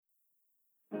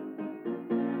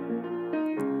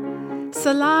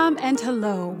Salam and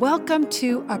hello. Welcome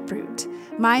to Uproot.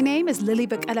 My name is Lily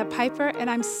Bakela Piper, and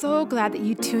I'm so glad that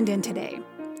you tuned in today.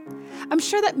 I'm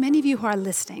sure that many of you who are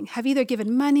listening have either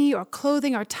given money or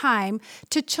clothing or time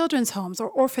to children's homes or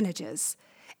orphanages.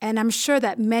 And I'm sure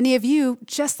that many of you,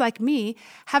 just like me,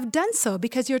 have done so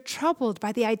because you're troubled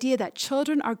by the idea that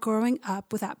children are growing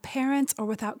up without parents or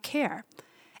without care.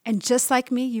 And just like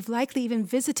me, you've likely even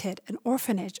visited an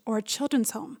orphanage or a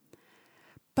children's home.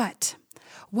 But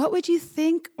what would you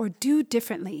think or do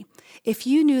differently if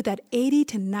you knew that 80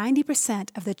 to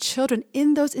 90% of the children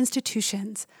in those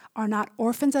institutions are not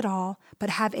orphans at all,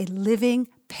 but have a living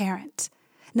parent?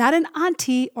 Not an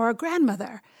auntie or a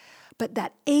grandmother, but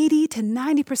that 80 to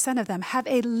 90% of them have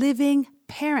a living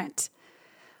parent.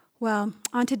 Well,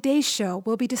 on today's show,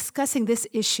 we'll be discussing this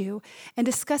issue and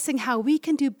discussing how we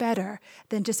can do better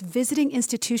than just visiting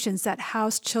institutions that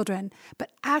house children,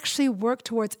 but actually work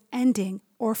towards ending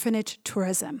orphanage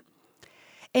tourism.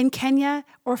 In Kenya,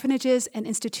 orphanages and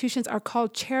institutions are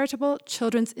called charitable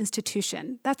children's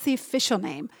institution. That's the official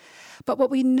name. But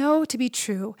what we know to be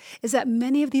true is that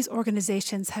many of these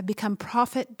organizations have become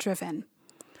profit-driven.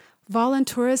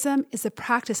 Voluntourism is the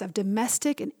practice of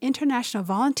domestic and international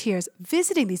volunteers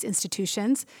visiting these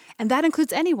institutions, and that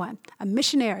includes anyone, a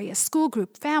missionary, a school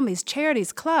group, families,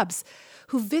 charities, clubs,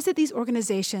 who visit these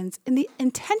organizations in the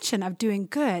intention of doing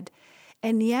good,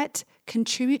 and yet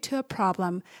contribute to a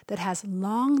problem that has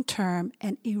long-term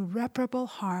and irreparable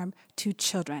harm to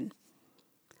children.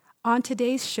 On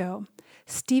today's show,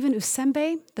 Stephen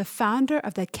Usembe, the founder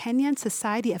of the Kenyan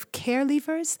Society of Care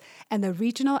Leavers and the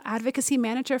Regional Advocacy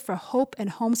Manager for Hope and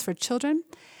Homes for Children,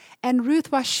 and Ruth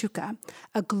Washuka,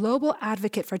 a global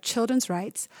advocate for children's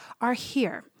rights, are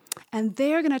here. And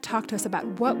they're going to talk to us about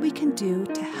what we can do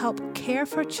to help care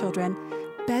for children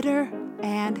better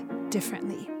and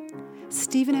differently.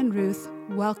 Stephen and Ruth,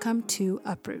 welcome to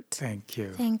Uproot. Thank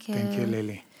you. Thank you. Thank you,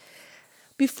 Lily.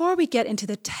 Before we get into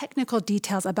the technical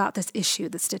details about this issue,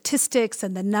 the statistics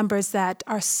and the numbers that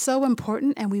are so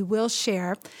important and we will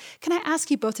share, can I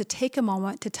ask you both to take a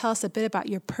moment to tell us a bit about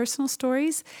your personal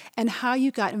stories and how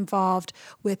you got involved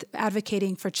with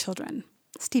advocating for children?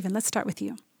 Stephen, let's start with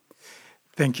you.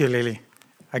 Thank you, Lily.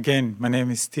 Again, my name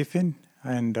is Stephen,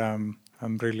 and I'm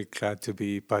really glad to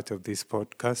be part of this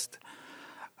podcast.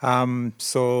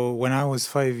 So when I was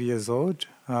 5 years old,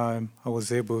 I was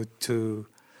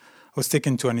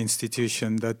taken to an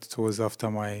institution that was after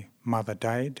my mother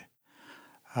died.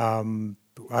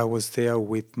 I was there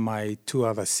with my two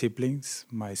other siblings,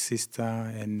 my sister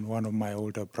and one of my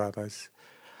older brothers.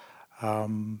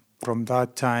 From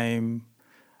that time,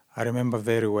 I remember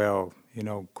very well,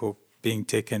 being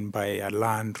taken by a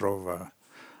Land Rover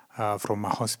from a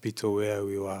hospital where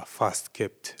we were first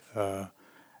kept.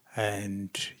 I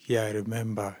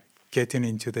remember getting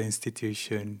into the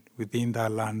institution within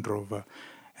that Land Rover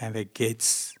and the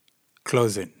gates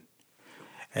closing.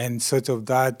 And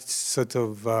that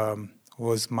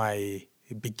was my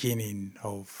beginning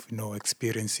of,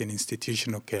 experiencing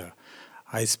institutional care.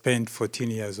 I spent 14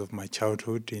 years of my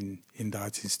childhood in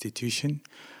that institution.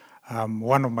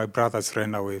 One of my brothers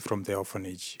ran away from the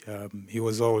orphanage. He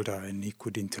was older and he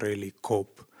couldn't really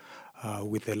cope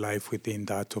with the life within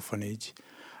that orphanage.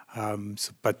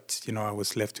 But I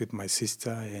was left with my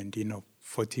sister and,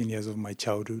 14 years of my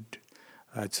childhood.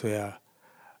 That's where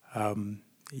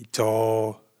it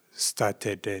all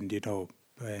started and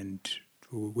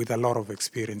with a lot of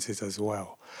experiences as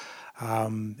well.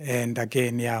 And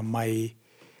again, my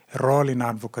role in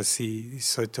advocacy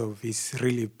is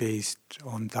really based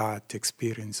on that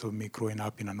experience of me growing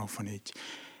up in an orphanage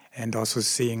and also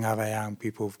seeing other young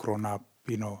people who've grown up,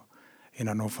 in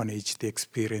an orphanage, their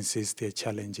experiences, their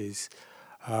challenges.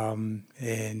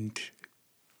 And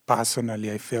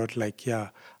personally, I felt like,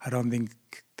 I don't think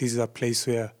this is a place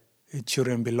where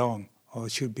children belong or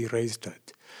should be raised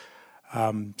at.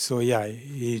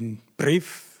 In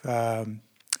brief,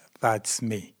 that's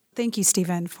me. Thank you,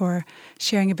 Stephen, for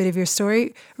sharing a bit of your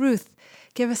story. Ruth,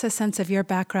 give us a sense of your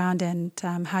background and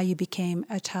how you became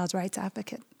a child's rights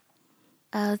advocate.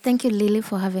 Thank you, Lily,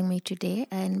 for having me today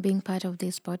and being part of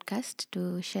this podcast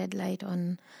to shed light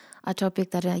on a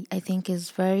topic that I think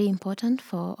is very important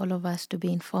for all of us to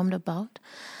be informed about.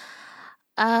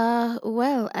 I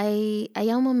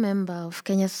am a member of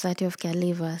Kenya Society of Care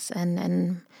Leavers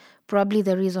and probably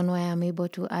the reason why I'm able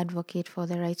to advocate for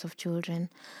the rights of children.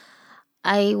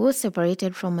 I was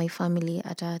separated from my family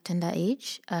at a tender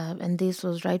age, and this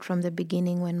was right from the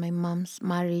beginning when my mom's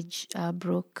marriage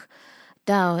broke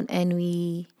down and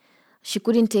she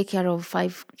couldn't take care of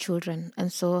 5 children.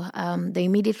 And so the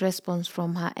immediate response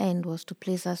from her end was to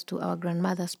place us to our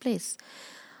grandmother's place,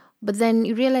 But then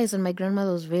you realize that my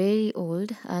grandmother was very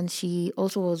old, and she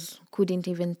also couldn't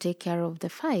even take care of the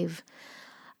 5.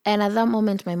 And at that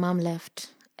moment, my mom left.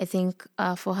 I think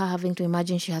for her having to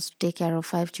imagine she has to take care of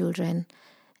 5 children,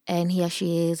 and here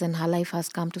she is, and her life has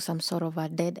come to some sort of a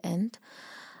dead end.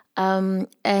 And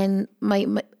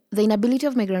the inability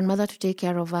of my grandmother to take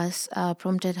care of us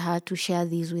prompted her to share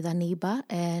these with a neighbor.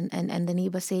 And the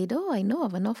neighbor said, "Oh, I know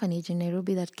of an orphanage in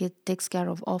Nairobi that takes care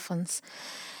of orphans."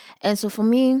 And so for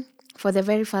me, for the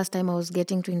very first time, I was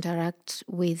getting to interact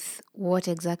with what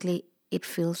exactly it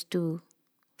feels to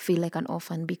feel like an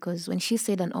orphan. Because when she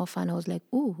said an orphan, I was like,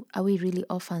 "Ooh, are we really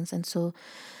orphans?" And so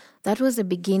that was the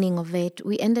beginning of it.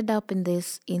 We ended up in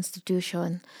this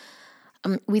institution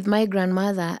with my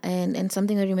grandmother, and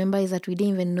something I remember is that we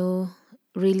didn't even know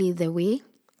really the way.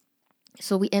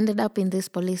 So we ended up in this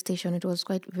police station. It was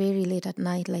quite very late at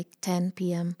night, like 10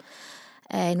 p.m.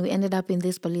 And we ended up in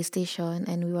this police station,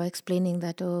 and we were explaining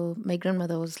that, oh, my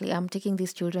grandmother was like, "I'm taking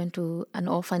these children to an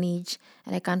orphanage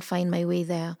and I can't find my way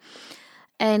there."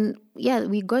 And yeah,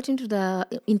 we got into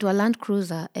a Land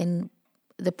Cruiser, and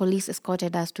the police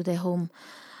escorted us to their home.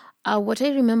 What I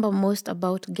remember most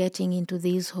about getting into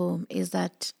this home is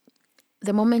that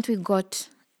the moment we got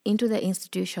into the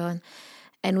institution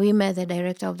and we met the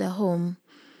director of the home,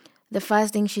 the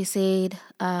first thing she said,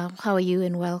 "How are you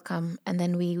and welcome." And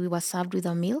then we were served with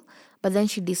a meal. But then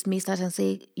she dismissed us and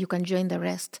said, "You can join the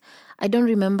rest." I don't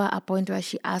remember a point where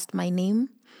she asked my name.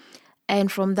 And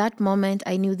from that moment,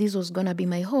 I knew this was going to be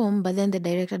my home. But then the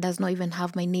director does not even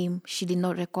have my name. She did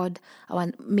not record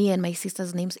me and my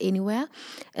sister's names anywhere.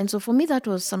 And so for me, that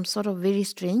was some sort of very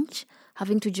strange,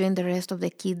 having to join the rest of the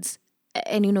kids.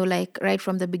 And, like right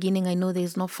from the beginning, I know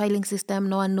there's no filing system.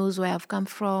 No one knows where I've come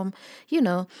from,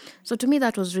 So to me,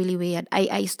 that was really weird.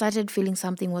 I started feeling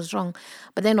something was wrong.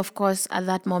 But then, of course, at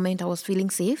that moment, I was feeling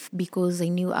safe because I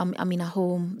knew I'm in a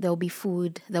home. There'll be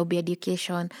food. There'll be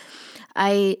education.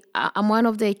 I'm one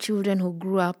of the children who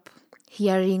grew up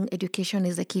hearing education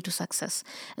is the key to success.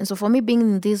 And so for me, being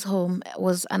in this home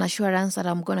was an assurance that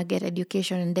I'm going to get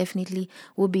education and definitely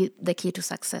will be the key to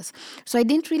success. So I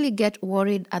didn't really get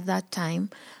worried at that time.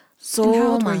 And how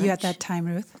old were you at that time,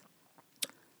 Ruth?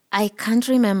 I can't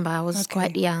remember. I was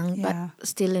quite young, yeah. but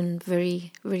still in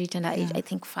very, very tender age. I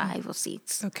think 5 or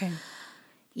 6. Okay.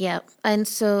 Yeah. And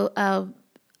so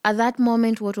at that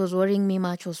moment, what was worrying me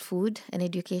much was food and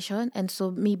education. And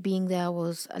so me being there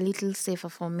was a little safer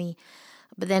for me.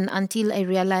 But then until I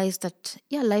realized that,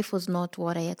 life was not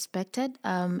what I expected.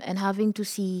 And having to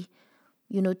see,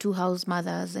 2 house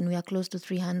mothers, and we are close to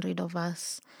 300 of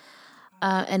us,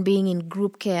 and being in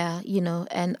group care,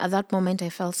 and at that moment I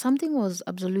felt something was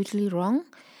absolutely wrong.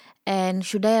 And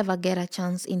should I ever get a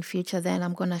chance in future, then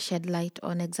I'm going to shed light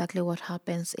on exactly what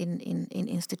happens in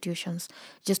institutions,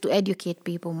 just to educate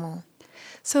people more.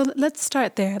 So let's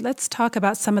start there. Let's talk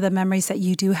about some of the memories that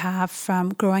you do have from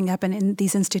growing up in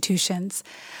these institutions.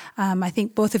 I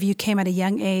think both of you came at a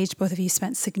young age. Both of you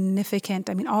spent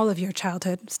all of your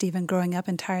childhood, Stephen, growing up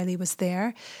entirely was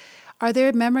there. Are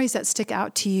there memories that stick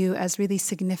out to you as really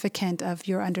significant of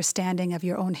your understanding of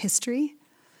your own history?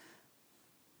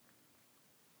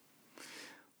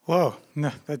 Well,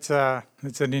 no, that's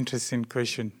an interesting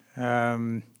question.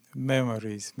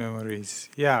 Memories.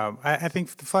 Yeah, I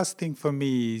think the first thing for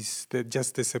me is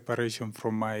just the separation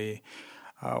from my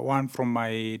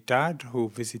dad, who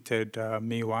visited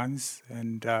me once,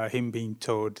 and him being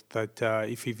told that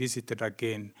if he visited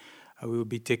again, we will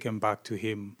be taken back to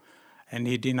him. And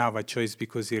he didn't have a choice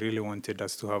because he really wanted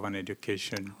us to have an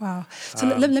education. Wow. So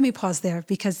let me pause there,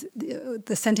 because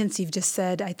the sentence you've just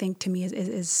said, I think, to me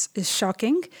is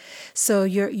shocking. So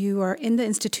you are in the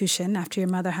institution after your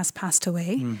mother has passed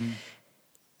away. Mm-hmm.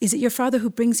 Is it your father who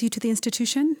brings you to the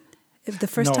institution the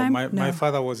first time? No, my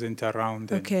father wasn't around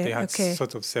then. Okay, they had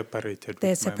sort of separated. They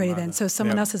had separated then. So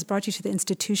someone else has brought you to the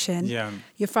institution. Yeah.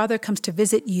 Your father comes to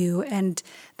visit you, and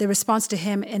the response to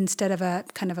him, instead of a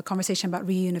kind of a conversation about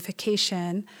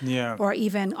reunification or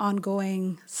even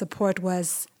ongoing support,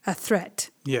 was a threat.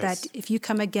 Yes. That if you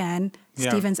come again,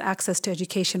 Stephen's access to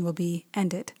education will be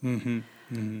ended. Mm-hmm.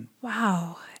 Mm-hmm.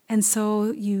 Wow. And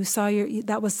so you saw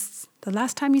that was the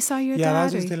last time you saw your dad? Yeah,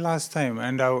 that was the last time.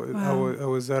 And I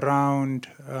was around,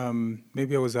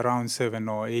 maybe I was around 7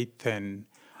 or 8 then.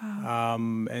 Wow.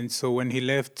 And so when he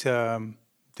left the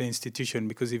institution,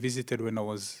 because he visited when I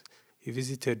was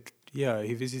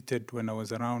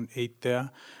around 8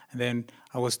 there. And then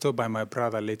I was told by my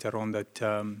brother later on that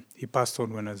he passed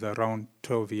on when I was around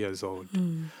 12 years old.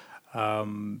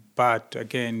 But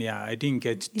again, yeah, I didn't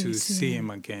get to see him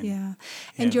again. Yeah.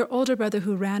 And your older brother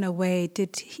who ran away,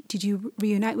 did you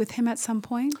reunite with him at some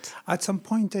point? At some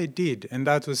point I did, and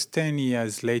that was 10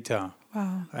 years later.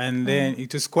 Wow. And then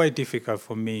it was quite difficult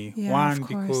for me. Yeah, One, of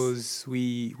course. because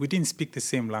we didn't speak the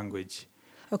same language.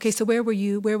 Okay, so where were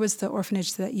you? Where was the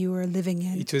orphanage that you were living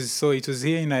in? It was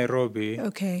here in Nairobi.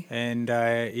 Okay. And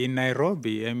in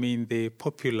Nairobi, I mean, the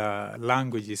popular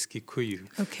language is Kikuyu.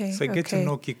 Okay. So I get to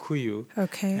know Kikuyu.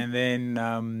 Okay. And then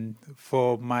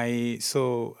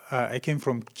I came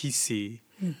from Kisii.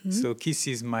 Mm-hmm. So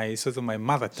Kisii is my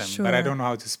mother tongue, Sure. but I don't know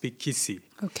how to speak Kisii.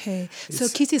 Okay. So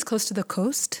Kisii is close to the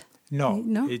coast? No,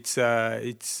 No? It's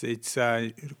close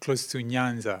to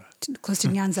Nyanza. Close to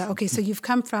Nyanza. Okay, so you've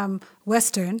come from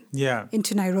Western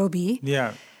into Nairobi.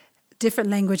 Yeah. Different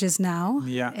languages now.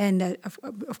 Yeah. And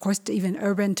of course, even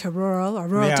urban to rural, or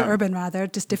rural to urban rather,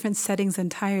 just different settings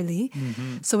entirely.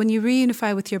 Mm-hmm. So when you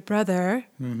reunify with your brother,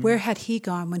 where had he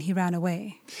gone when he ran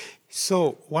away?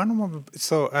 So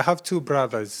I have two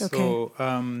brothers. Okay. So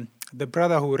the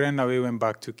brother who ran away went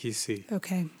back to Kisii.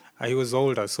 Okay. He was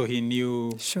older, so he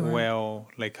knew Sure.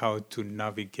 like how to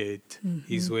navigate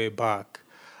his way back.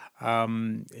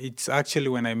 It's actually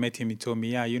when I met him, he told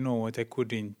me, you know what, I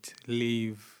couldn't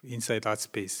live inside that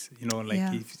space. You know, like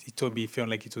he told me he felt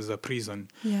like it was a prison.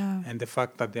 Yeah. And the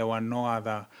fact that there were no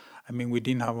other, I mean, we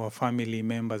didn't have our family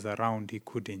members around, he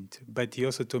couldn't. But he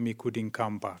also told me he couldn't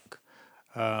come back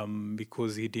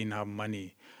because he didn't have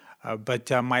money. But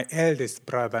my eldest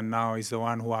brother now is the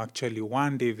one who actually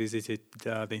one day visited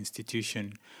the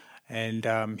institution, and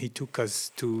he took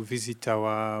us to visit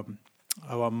our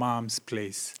mom's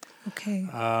place. Okay.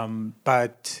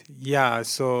 But yeah,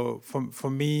 so for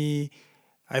me,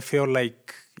 I feel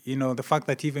like, you know, the fact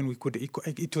that even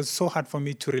it was so hard for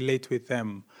me to relate with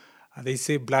them. They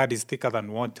say blood is thicker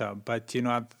than water, but, you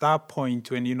know, at that point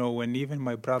when even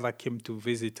my brother came to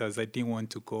visit us, I didn't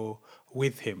want to go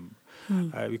with him.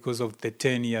 Because of the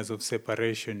 10 years of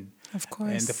separation. Of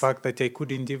course. And the fact that I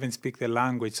couldn't even speak the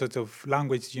language,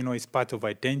 language, is part of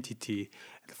identity.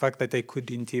 The fact that I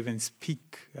couldn't even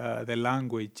speak the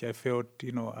language, I felt,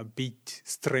 a bit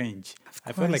strange.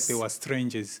 I felt like they were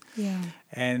strangers. Yeah.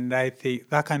 And I think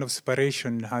that kind of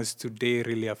separation has today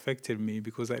really affected me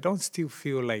because I don't still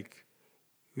feel like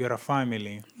we are a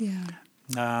family. Yeah.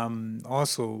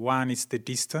 Also, one is the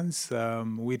distance.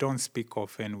 We don't speak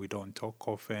often, we don't talk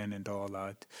often, and all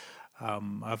that.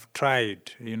 I've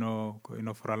tried,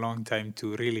 for a long time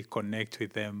to really connect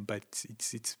with them, but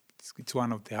it's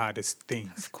one of the hardest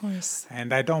things. Of course.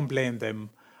 And I don't blame them.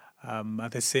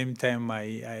 At the same time,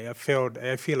 I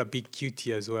feel a bit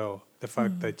guilty as well. The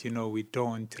fact that we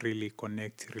don't really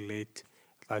relate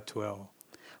that well.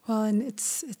 Well, and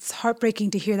it's heartbreaking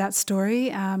to hear that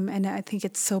story, and I think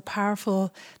it's so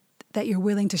powerful that you're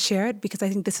willing to share it, because I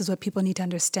think this is what people need to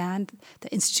understand.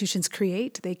 The institutions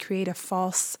they create a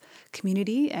false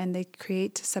community, and they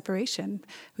create separation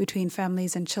between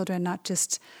families and children, not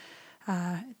just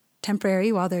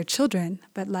temporary while they're children,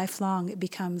 but lifelong. It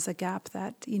becomes a gap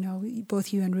that,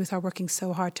 both you and Ruth are working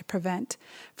so hard to prevent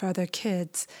for other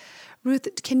kids. Ruth,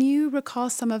 can you recall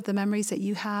some of the memories that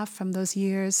you have from those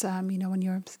years, when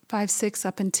you were 5, 6,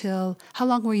 up until, how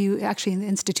long were you actually in the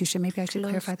institution? Maybe I should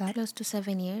clarify that. Close to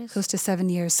 7 years. Close to 7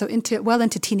 years. So into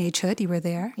teenagehood, you were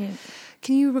there. Yeah.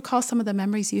 Can you recall some of the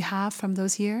memories you have from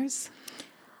those years?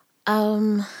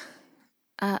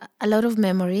 A lot of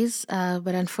memories,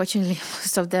 but unfortunately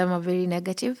most of them are very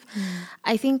negative.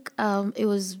 I think it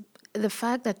was the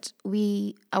fact that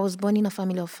I was born in a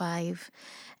family of 5,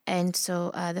 and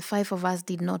so the 5 of us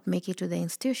did not make it to the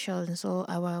institution, so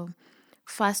our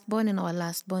firstborn and our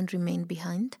lastborn remained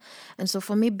behind. And so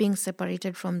for me, being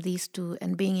separated from these two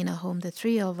and being in a home, the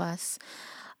 3 of us,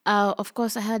 of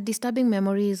course, I had disturbing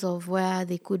memories of where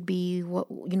they could be,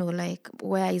 like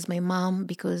where is my mom?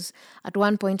 Because at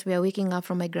one point we are waking up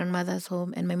from my grandmother's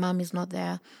home and my mom is not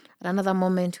there. At another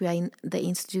moment we are in the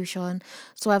institution.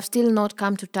 So I've still not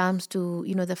come to terms to,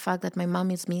 the fact that my mom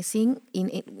is missing.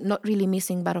 Not really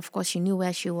missing, but of course she knew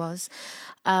where she was.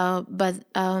 But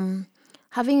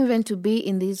having even to be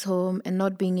in this home and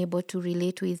not being able to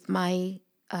relate with my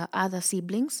other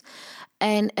siblings,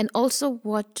 and also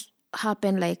what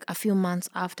happened like a few months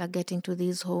after getting to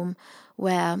this home,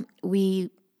 where we,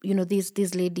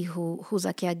 this lady who's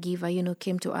a caregiver,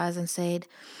 came to us and said,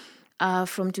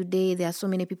 from today, there are so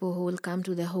many people who will come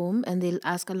to the home and they'll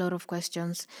ask a lot of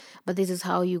questions, but this is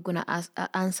how you're going to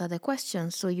answer the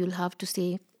questions. So you'll have to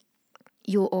say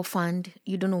you're orphaned,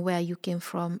 you don't know where you came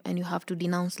from, and you have to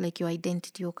denounce like your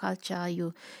identity, your culture,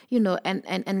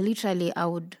 and literally I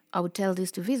would tell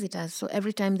this to visitors. So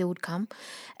every time they would come,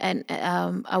 and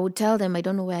I would tell them I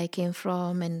don't know where I came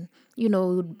from, and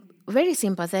very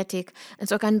sympathetic. And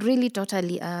so I can really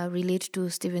totally relate to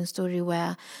Stephen's story,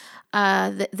 where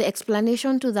the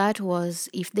explanation to that was,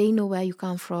 if they know where you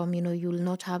come from, you'll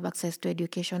not have access to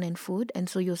education and food, and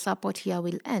so your support here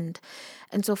will end.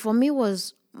 And so for me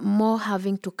was more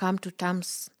having to come to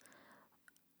terms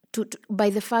by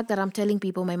the fact that I'm telling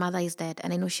people my mother is dead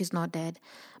and I know she's not dead.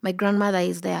 My grandmother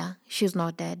is there, she's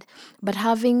not dead. But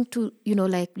having to,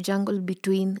 like jungle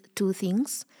between two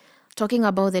things, talking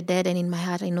about the dead, and in my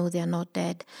heart I know they're not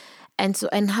dead. And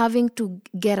having to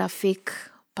get a fake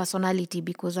personality,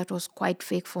 because that was quite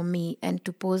fake for me, and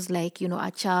to pose like,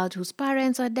 a child whose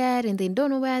parents are dead and they don't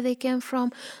know where they came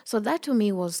from. So that to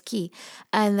me was key.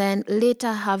 And then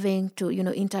later having to,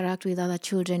 interact with other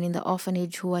children in the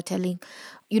orphanage who are telling,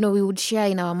 we would share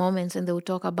in our moments, and they would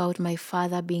talk about my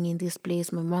father being in this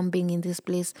place, my mom being in this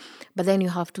place, but then you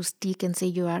have to stick and say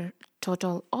you are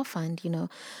total orphaned,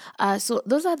 So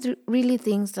those are really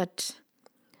things that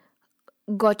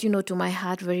got, to my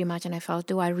heart very much, and I felt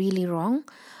they were really wrong.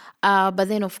 But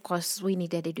then, of course, we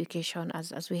needed education,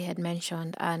 as we had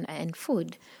mentioned, and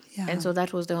food. Yeah. And so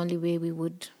that was the only way we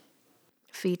would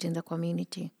fit in the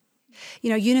community.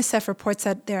 UNICEF reports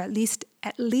that there are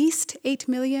at least 8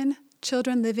 million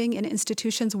children living in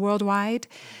institutions worldwide.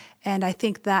 And I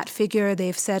think that figure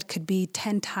they've said could be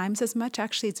 10 times as much.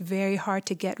 Actually, it's very hard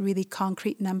to get really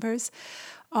concrete numbers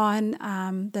on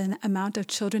the amount of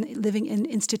children living in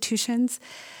institutions.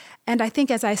 And I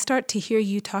think as I start to hear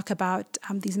you talk about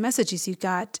these messages you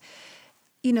got,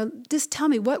 just tell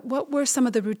me, what were some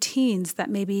of the routines that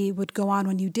maybe would go on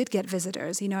when you did get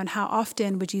visitors, and how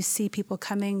often would you see people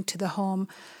coming to the home?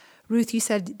 Ruth, you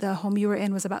said the home you were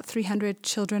in was about 300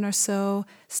 children or so.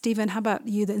 Stephen, how about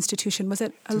you, the institution? Was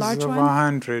it a large one? Over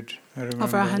 100, I remember.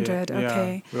 Over 100,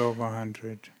 okay. Yeah, over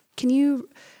 100. Can you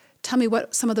tell me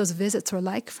what some of those visits were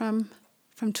like from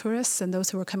tourists and those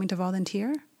who were coming to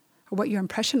volunteer? Or what your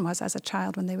impression was as a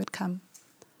child when they would come?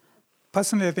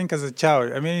 Personally, I think as a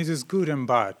child, it was good and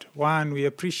bad. One, we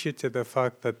appreciated the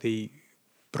fact that they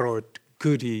brought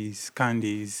goodies,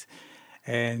 candies,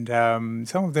 and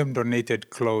some of them donated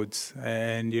clothes.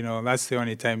 And, that's the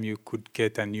only time you could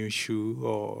get a new shoe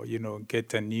or,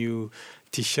 get a new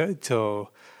T-shirt or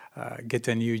get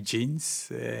a new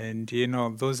jeans. And,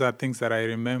 those are things that I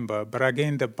remember. But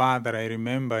again, the part that I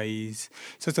remember is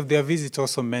sort of their visit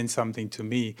also meant something to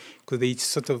me, because they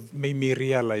sort of made me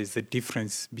realize the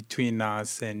difference between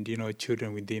us and,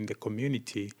 children within the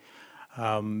community,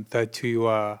 that we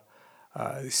were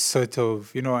sort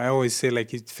of, I always say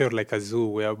like it felt like a zoo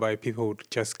whereby people would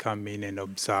just come in and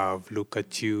observe, look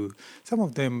at you. Some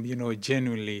of them,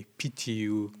 genuinely pity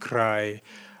you, cry.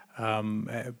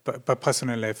 But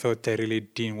personally, I felt I really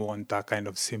didn't want that kind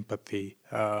of sympathy.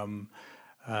 What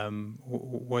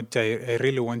I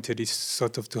really wanted is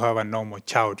sort of to have a normal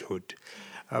childhood.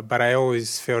 But I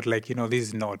always felt like, this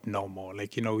is not normal.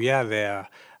 Like, we are there,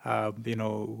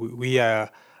 we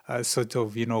are sort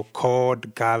of,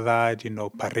 called, gathered,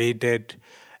 paraded.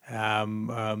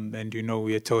 And,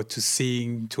 we are taught to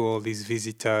sing to all these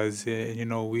visitors.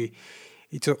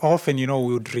 It's often, we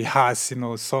would rehearse,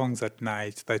 songs at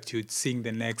night that you'd sing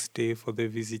the next day for the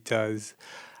visitors.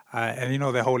 And,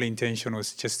 the whole intention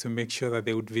was just to make sure that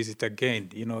they would visit again.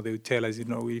 They would tell us,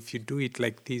 if you do it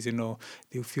like this, they'll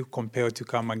feel compelled to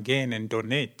come again and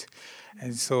donate.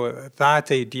 And so that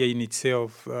idea in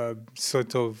itself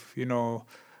sort of,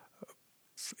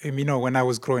 when I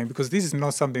was growing, because this is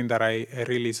not something that I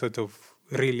really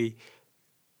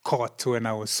caught when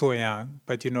I was so young.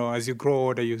 But, as you grow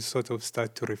older, you sort of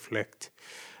start to reflect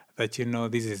that,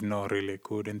 this is not really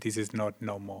good and this is not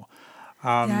normal.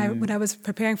 When I was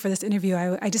preparing for this interview,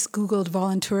 I just Googled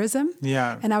volunteerism.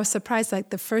 Yeah. And I was surprised, like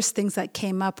the first things that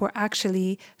came up were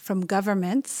actually from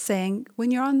governments saying,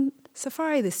 when you're on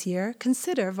safari this year,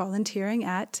 consider volunteering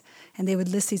at, and they would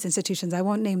list these institutions. I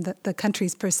won't name the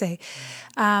countries per se.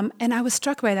 And I was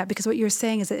struck by that, because what you're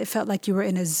saying is that it felt like you were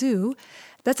in a zoo.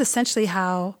 That's essentially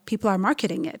how people are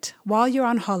marketing it. While you're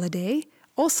on holiday,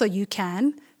 also you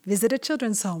can visit a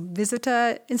children's home, visit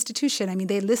an institution.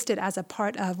 They list it as a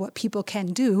part of what people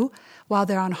can do while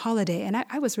they're on holiday. And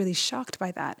I was really shocked by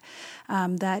that.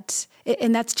 And that's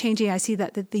changing. I see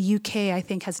that the UK, I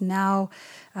think, has now,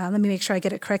 let me make sure I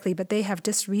get it correctly, but they have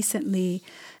just recently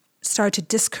started to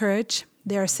discourage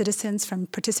their citizens from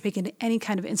participating in any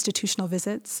kind of institutional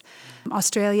visits.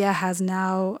 Australia has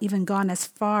now even gone as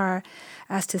far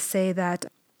as to say that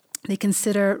They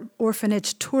consider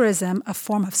orphanage tourism a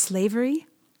form of slavery.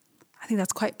 I think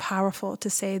that's quite powerful to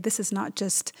say this is not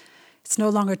just, it's no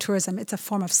longer tourism, it's a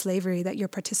form of slavery that you're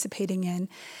participating in.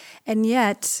 And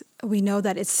yet, we know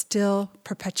that it's still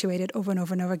perpetuated over and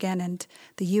over and over again. And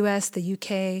the US, the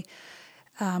UK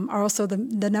are also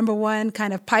the number one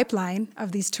kind of pipeline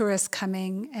of these tourists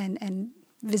coming and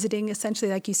visiting,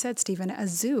 essentially, like you said, Stephen, a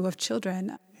zoo of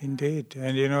children. Indeed.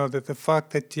 And, that the fact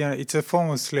that it's a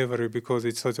form of slavery because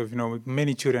it's sort of,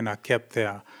 many children are kept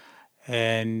there.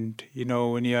 And,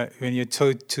 when you're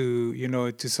told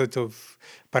to, to sort of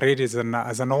parade as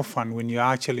an orphan, when you're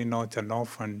actually not an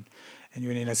orphan, and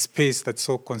you're in a space that's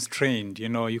so constrained,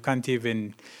 you can't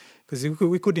even, because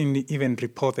we couldn't even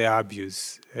report the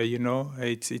abuse,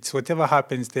 it's whatever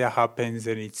happens there happens,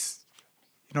 and it's,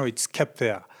 it's kept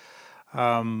there.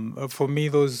 For me,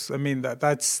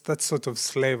 that's that's sort of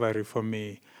slavery for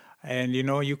me. And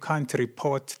you can't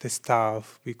report the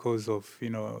stuff because of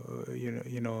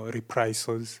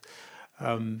reprisals.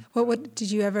 What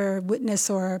did you ever witness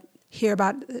or hear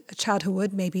about a child who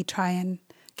would maybe try and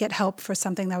get help for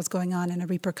something that was going on and a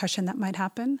repercussion that might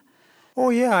happen? Oh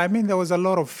yeah, there was a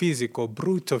lot of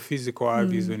brutal physical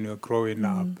abuse when you were growing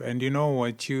up, and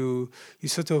what you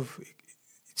sort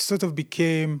of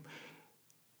became,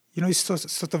 you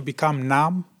sort of become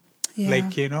numb. Yeah.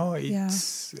 Like,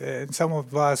 it's and some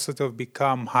of us sort of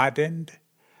become hardened.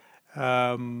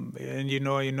 And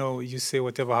you say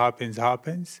whatever happens,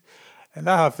 happens. And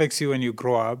that affects you when you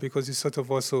grow up because you sort of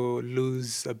also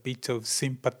lose a bit of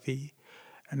sympathy.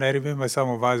 And I remember some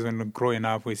of us when growing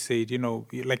up, we said,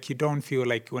 like you don't feel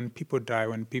like when people die,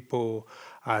 when people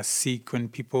are sick, when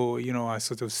people, are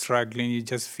sort of struggling, you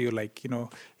just feel like,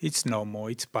 it's normal,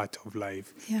 it's part of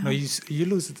life. Yeah. You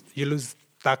lose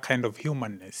that kind of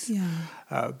humanness.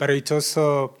 Yeah. But it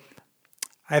also,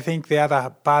 I think the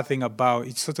other bad thing about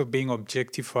it's sort of being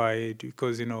objectified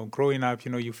because, growing up,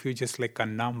 you feel just like a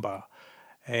number.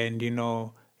 And,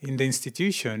 in the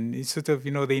institution, it's sort of,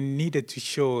 they needed to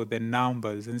show the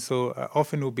numbers. And so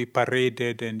often will be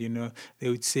paraded and, they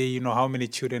would say, how many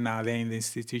children are there in the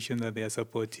institution that they are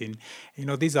supporting.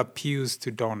 These appeals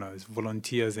to donors,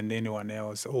 volunteers, and anyone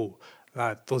else. Oh,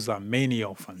 those are many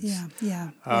orphans.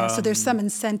 Yeah. So there's some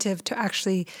incentive to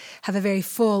actually have a very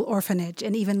full orphanage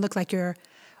and even look like you're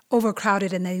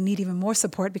overcrowded and they need even more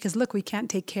support because, look, we can't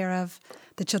take care of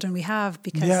the children we have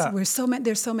because there's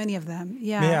so many of them.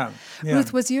 Yeah.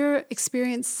 Ruth, was your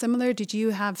experience similar? Did you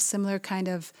have similar kind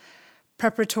of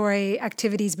preparatory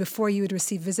activities before you would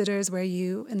receive visitors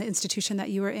in the institution that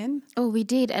you were in? Oh, we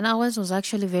did. And ours was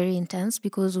actually very intense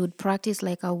because we would practice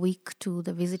like a week to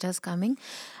the visitors coming.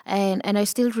 And I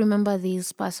still remember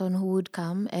this person who would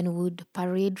come and would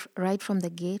parade right from the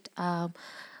gate,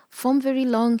 form very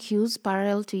long queues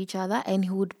parallel to each other, and he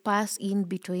would pass in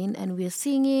between, and we were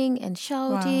singing and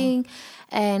shouting.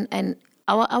 Wow. And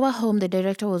our home, the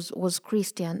director was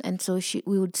Christian, and so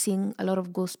we would sing a lot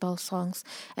of gospel songs.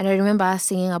 And I remember us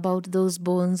singing about those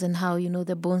bones and how,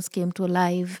 the bones came to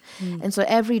life. And so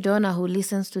every donor who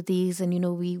listens to these, and,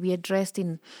 we are dressed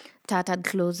in tattered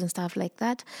clothes and stuff like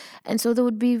that. And so they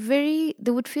would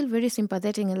feel very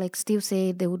sympathetic, and like Steve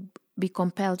said, they would be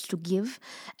compelled to give.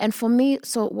 And for me,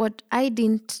 so what I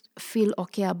didn't feel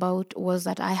okay about was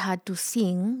that I had to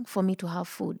sing for me to have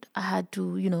food. I had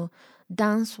to,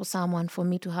 dance for someone for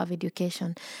me to have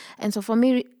education. And so for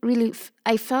me, really,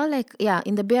 I felt like,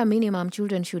 in the bare minimum,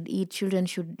 children should eat, children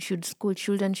should school,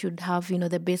 children should have,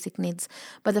 the basic needs.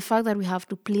 But the fact that we have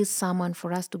to please someone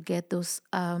for us to get those,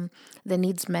 the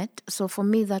needs met. So for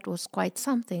me, that was quite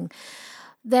something.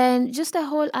 Then just the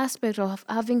whole aspect of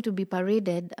having to be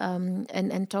paraded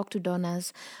and talk to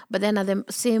donors. But then at the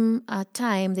same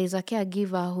time, there's a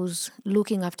caregiver who's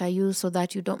looking after you so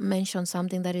that you don't mention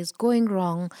something that is going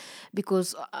wrong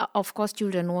because, of course,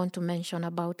 children want to mention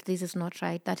about this is not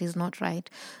right, that is not right.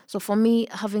 So for me,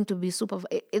 having to be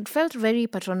it felt very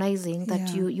patronizing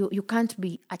that you can't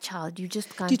be a child. You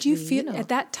just can't. Did you feel at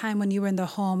that time when you were in the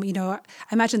home, I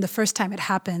imagine the first time it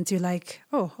happens, you're like,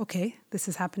 oh, okay, this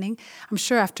is happening. I'm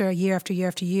sure after year after year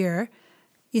after year,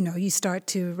 you start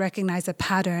to recognize a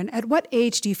pattern. At what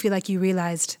age do you feel like you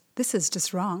realized this is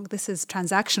just wrong? This is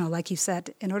transactional, like you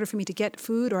said. In order for me to get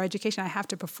food or education, I have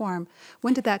to perform.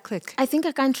 When did that click? I think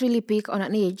I can't really pick on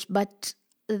an age, but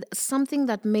something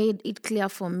that made it clear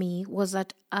for me was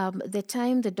that the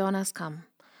time the donors come,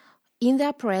 in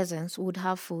their presence would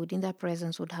have food, in their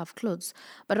presence would have clothes.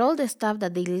 But all the stuff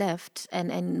that they left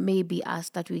and maybe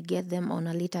asked that we get them on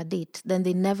a later date, then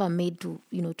they never made to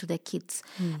the kids.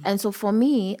 And so for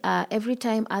me, every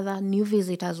time other new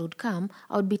visitors would come,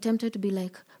 I would be tempted to be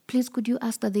like, please could you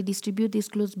ask that they distribute these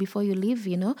clothes before you leave,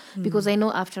 because I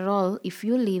know after all, if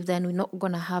you leave, then we're not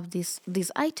going to have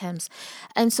these items.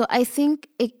 And so I think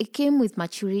it came with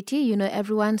maturity.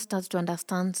 Everyone starts to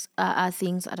understand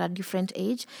things at a different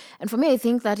age. And for me, I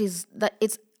think that it's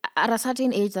at a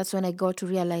certain age, that's when I got to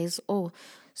realize,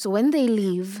 so when they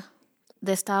leave,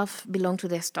 the stuff belonged to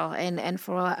the store, and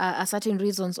for a certain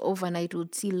reasons, overnight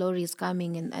would see lorries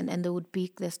coming, and they would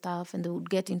pick the stuff and they would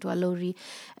get into a lorry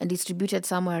and distribute it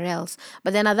somewhere else.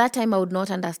 But then at that time, I would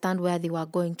not understand where they were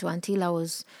going to until I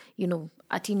was,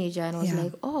 a teenager, and I was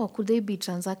like, could they be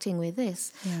transacting with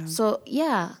this? Yeah. So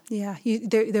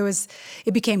it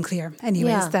became clear,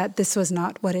 anyways, that this was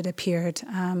not what it appeared.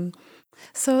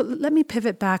 So let me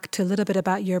pivot back to a little bit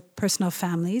about your personal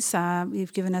families.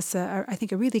 You've given us, I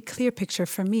think, a really clear picture,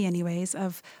 for me anyways,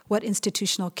 of what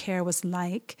institutional care was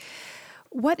like.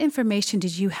 What information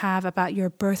did you have about your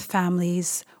birth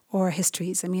families or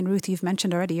histories? I mean, Ruth, you've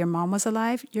mentioned already your mom was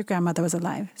alive, your grandmother was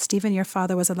alive, Stephen, your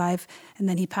father was alive, and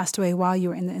then he passed away while you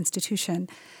were in the institution.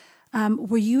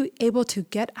 Were you able to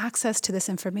get access to this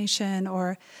information,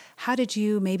 or how did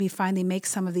you maybe finally make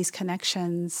some of these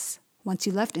connections once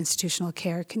you left institutional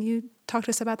care? Can you talk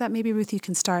to us about that? Maybe, Ruth, you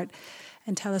can start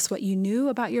and tell us what you knew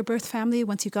about your birth family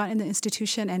once you got in the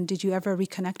institution, and did you ever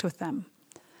reconnect with them?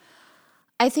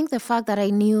 I think the fact that I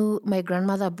knew my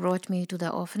grandmother brought me to the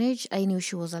orphanage, I knew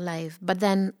she was alive. But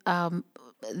then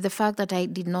the fact that I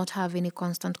did not have any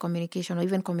constant communication or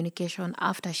even communication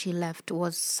after she left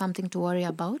was something to worry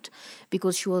about,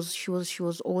 because she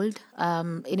was old.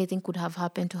 Anything could have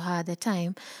happened to her at the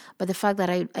time. But the fact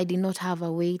that I did not have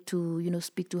a way to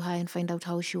speak to her and find out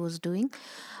how she was doing.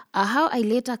 How I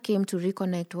later came to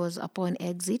reconnect was upon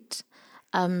exit.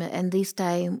 And this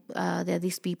time, there are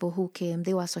these people who came.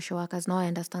 They were social workers. Now I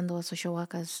understand they were social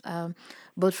workers,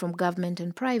 both from government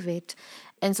and private.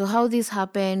 And so how this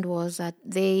happened was that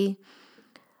they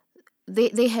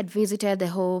had visited the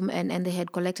home and they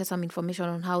had collected some information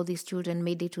on how these children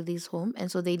made it to this home. And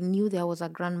so they knew there was a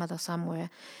grandmother somewhere.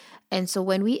 And so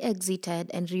when we exited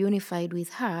and reunified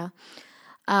with her,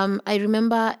 I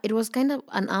remember it was kind of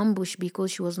an ambush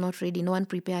because she was not ready. No one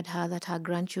prepared her that her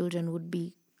grandchildren would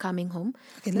be coming home.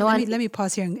 Okay, let me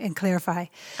pause here and clarify.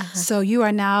 So you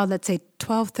are now, let's say,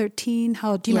 12, 13.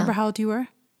 Do you remember how old you were?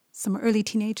 Some early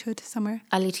teenagehood somewhere?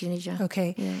 Early teenager.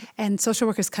 Okay. Yeah. And social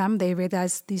workers come, they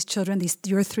realize these children,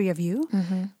 your three of you,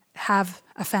 have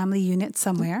a family unit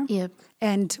somewhere. Yep.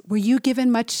 And were you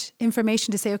given much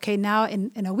information to say, okay, now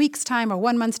in a week's time or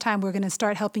 1 month's time, we're going to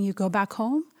start helping you go back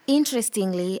home?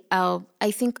 Interestingly,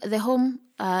 I think the home,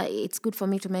 it's good for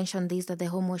me to mention this, that the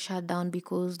home was shut down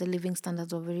because the living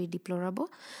standards were very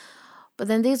deplorable. But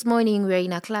then this morning we're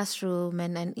in a classroom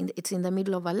and it's in the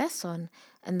middle of a lesson,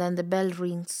 and then the bell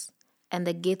rings and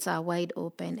the gates are wide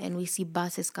open and we see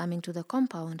buses coming to the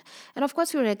compound. And of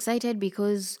course we were excited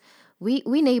because we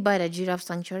neighbored a giraffe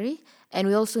sanctuary, and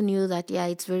we also knew that,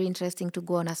 it's very interesting to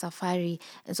go on a safari.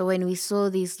 And so when we saw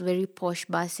these very posh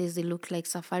buses, they looked like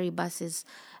safari buses,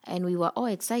 and we were all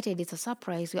excited. It's a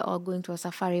surprise. We're all going to a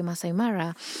safari Masai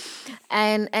Mara.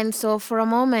 And so for a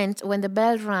moment, when the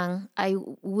bell rang, I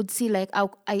would see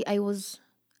I was,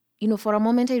 for a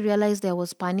moment I realized there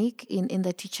was panic in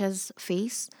the teacher's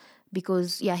face,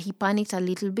 because, he panicked a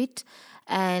little bit,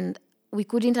 and we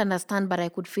couldn't understand, but I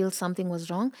could feel something was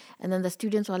wrong. And then the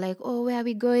students were like, oh, where are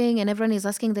we going? And everyone is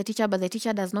asking the teacher, but the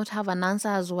teacher does not have an answer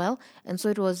as well. And so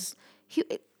it was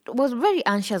a very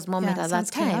anxious moment at that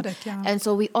time. Chaotic, And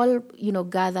so we all,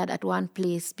 gathered at one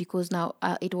place, because now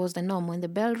it was the norm. When the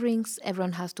bell rings,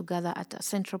 everyone has to gather at a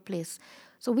central place.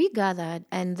 So we gathered,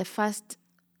 and the first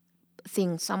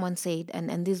thing someone said,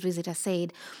 and this visitor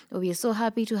said, we are so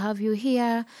happy to have you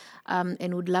here,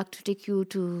 and would like to take you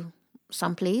to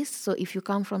some place. So if you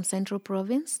come from Central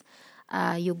Province,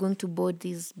 you're going to board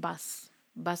this bus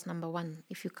number 1.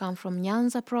 If you come from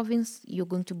Nyanza Province, you're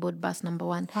going to board bus number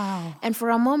 1. Wow. And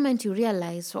for a moment you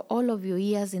realize, for all of your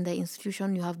years in the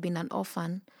institution, you have been an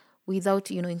orphan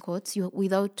without, in quotes,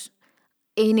 without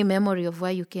any memory of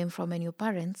where you came from and your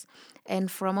parents. And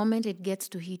for a moment it gets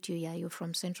to hit you, you're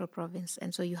from Central Province,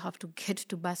 and so you have to get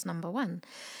to bus number 1.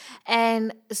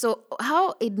 And so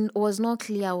how it was not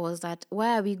clear was that,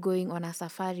 why are we going on a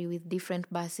safari with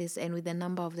different buses and with the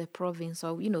number of the province,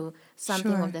 or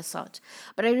something of the sort.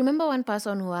 But I remember one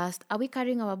person who asked, are we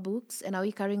carrying our books and are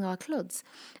we carrying our clothes?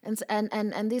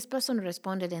 And this person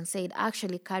responded and said,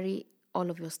 actually carry all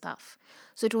of your stuff.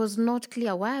 So it was not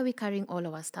clear, why are we carrying all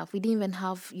of our stuff? We didn't even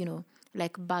have,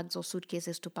 like bags or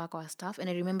suitcases to pack our stuff. And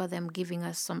I remember them giving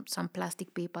us some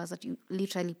plastic papers that you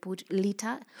literally put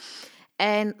litter.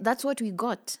 And that's what we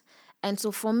got. And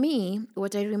so for me,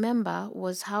 what I remember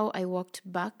was how I walked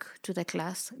back to the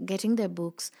class, getting the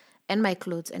books and my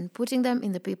clothes and putting them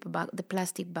in the paper bag, the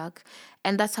plastic bag.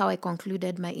 And that's how I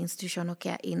concluded my institutional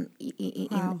care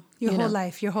Wow.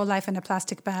 Your whole life in a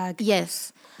plastic bag.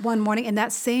 Yes. One morning, and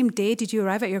that same day, did you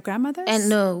arrive at your grandmother's? And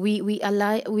no, we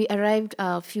arrived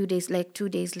a few days, like 2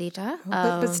 days later.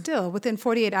 But still, within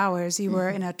 48 hours, you were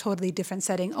in a totally different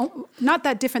setting. Oh, not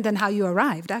that different than how you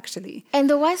arrived, actually. And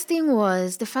the worst thing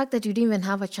was the fact that you didn't even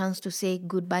have a chance to say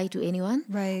goodbye to anyone.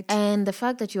 Right. And the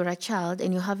fact that you're a child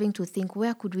and you're having to think,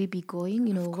 where could we be going?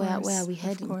 Where are we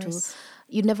heading to?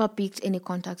 You never picked any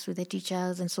contacts with the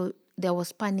teachers. And so there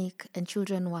was panic and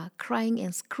children were crying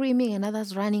and screaming and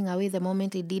others running away the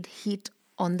moment it did hit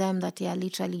on them that,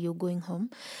 literally you're going home.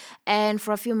 And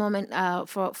for a few moments,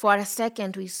 for a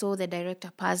second, we saw the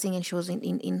director passing and she was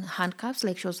in handcuffs,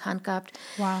 like she was handcuffed.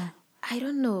 Wow. I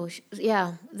don't know.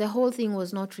 Yeah, the whole thing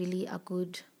was not really a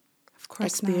good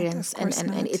experience.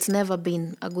 And it's never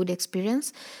been a good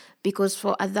experience because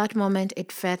at that moment,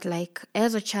 it felt like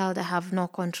as a child, I have no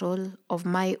control of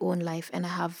my own life and I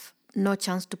have no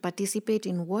chance to participate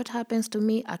in what happens to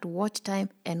me at what time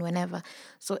and whenever.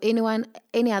 So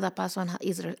another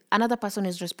person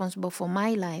is responsible for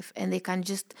my life and they can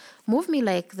just move me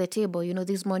like the table.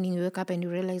 This morning you wake up and you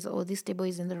realize, this table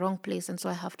is in the wrong place and so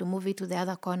I have to move it to the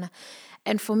other corner.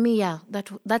 And for me,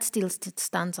 that still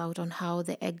stands out on how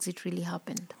the exit really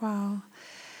happened. Wow.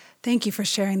 Thank you for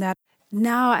sharing that.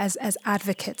 Now, as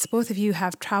advocates, both of you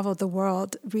have traveled the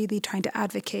world really trying to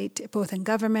advocate both in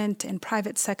government and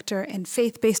private sector and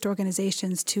faith-based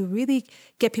organizations to really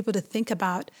get people to think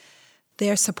about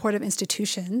their supportive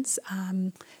institutions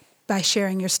by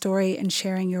sharing your story and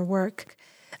sharing your work.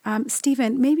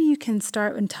 Stephen, maybe you can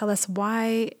start and tell us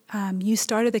why you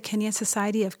started the Kenyan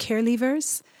Society of Care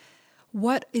Leavers.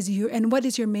 What is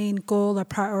your main goal or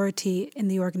priority in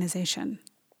the organization?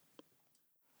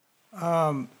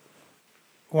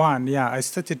 I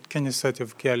started Kenya Society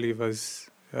of Care Leavers,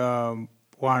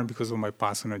 because of my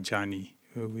personal journey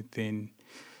within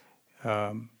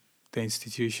the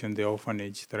institution, the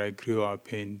orphanage that I grew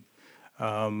up in,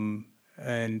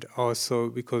 and also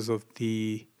because of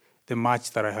the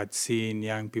much that I had seen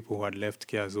young people who had left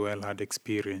care as well had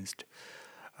experienced.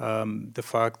 The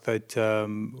fact that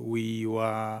we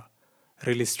were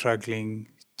really struggling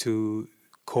to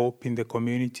cope in the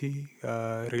community,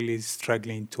 really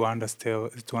struggling to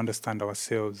understand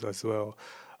ourselves as well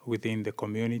within the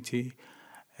community.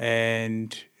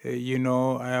 And,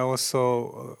 I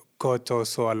also got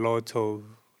a lot of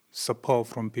support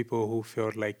from people who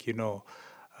felt like,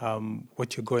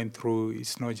 what you're going through,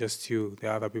 it's not just you,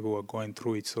 the other people are going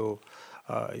through it. So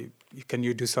can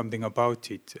you do something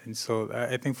about it? And so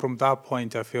I think from that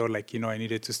point, I felt like, I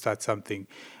needed to start something.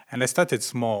 And I started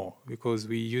small because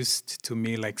we used to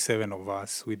meet like 7 of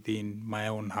us within my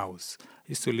own house. I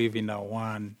used to live in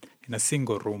a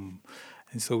single room.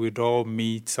 And so we'd all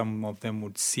meet. Some of them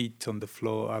would sit on the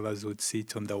floor, others would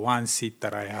sit on the one seat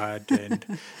that I had and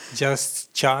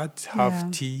just chat,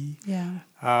 have tea. Yeah.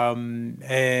 And,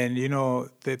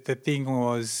 the thing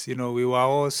was, we were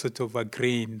all sort of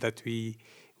agreeing that we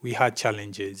had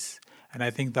challenges. And I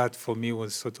think that for me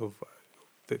was sort of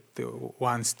the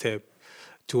one step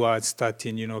towards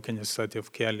starting, Kenya Society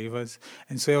of Care Leavers.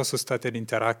 And so I also started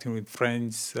interacting with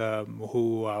friends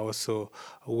who are also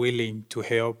willing to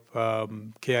help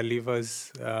care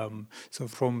leavers. So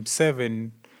from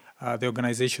 7, the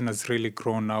organization has really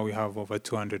grown. Now we have over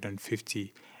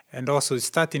 250. And also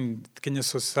starting Kenya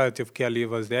Society of Care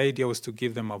Leavers, the idea was to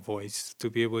give them a voice, to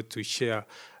be able to share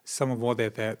some of what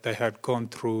they had gone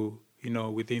through,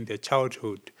 within their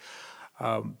childhood.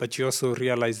 But you also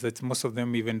realize that most of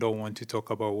them even don't want to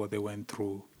talk about what they went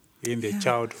through in their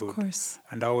childhood. Of course.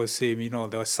 And I was saying,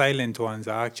 the silent ones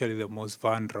are actually the most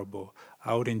vulnerable.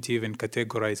 I wouldn't even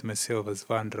categorize myself as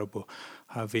vulnerable,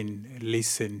 having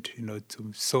listened,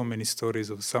 to so many stories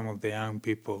of some of the young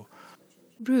people.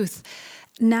 Ruth,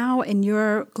 now in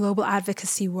your global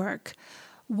advocacy work,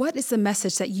 what is the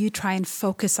message that you try and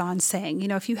focus on saying?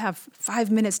 If you have 5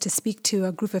 minutes to speak to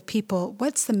a group of people,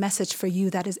 what's the message for you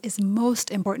that is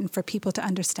most important for people to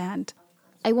understand?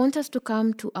 I want us to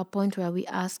come to a point where we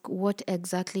ask, what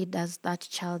exactly does that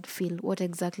child feel? What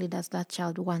exactly does that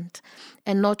child want?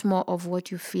 And not more of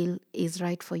what you feel is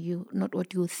right for you, not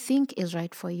what you think is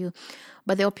right for you.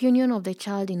 But the opinion of the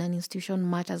child in an institution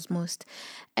matters most.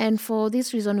 And for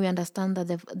this reason, we understand that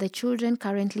the children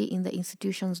currently in the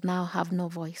institutions now have no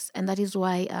voice. And that is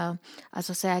why a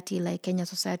society like Kenya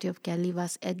Society of Care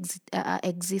Leavers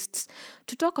exists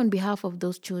to talk on behalf of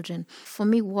those children. For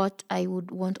me, what I would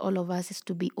want all of us is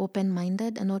to be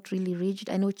open-minded and not really rigid.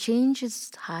 I know change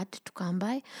is hard to come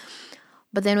by,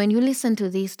 but then when you listen to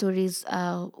these stories,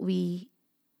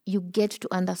 you get to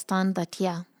understand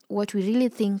that, what we really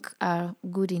think are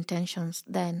good intentions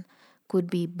then could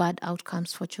be bad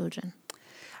outcomes for children.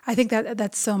 I think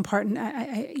that's so important.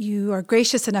 You are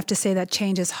gracious enough to say that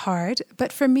change is hard,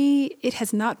 but for me, it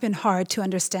has not been hard to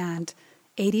understand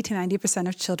 80 to 90%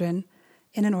 of children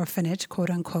in an orphanage, quote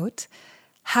unquote,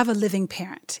 have a living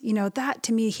parent. That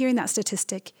to me, hearing that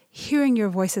statistic, hearing your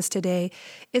voices today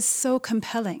is so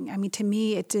compelling. I mean, to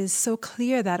me, it is so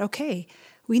clear that, okay,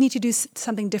 we need to do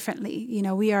something differently.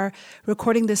 We are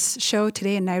recording this show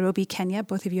today in Nairobi, Kenya.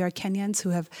 Both of you are Kenyans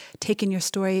who have taken your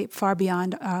story far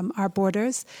beyond our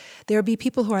borders. There will be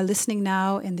people who are listening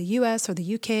now in the US or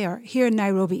the UK or here in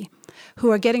Nairobi who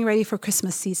are getting ready for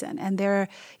Christmas season. And they're,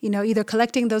 either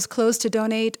collecting those clothes to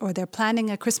donate or they're planning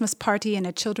a Christmas party in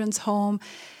a children's home.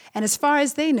 And as far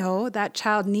as they know, that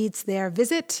child needs their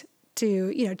visit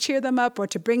to, cheer them up or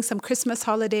to bring some Christmas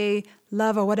holiday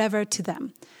love or whatever to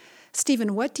them.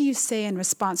 Stephen, what do you say in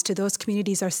response to those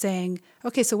communities are saying,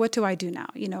 okay, so what do I do now?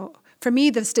 For me,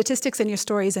 the statistics in your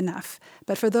story is enough.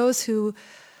 But for those who,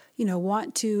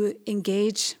 want to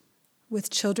engage with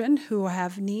children who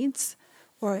have needs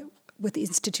or with the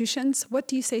institutions, what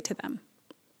do you say to them?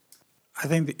 I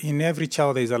think in every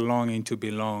child there's a longing to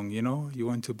belong, You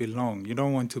want to belong. You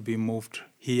don't want to be moved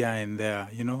here and there,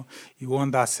 You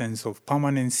want that sense of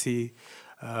permanency.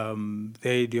 The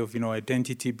idea of,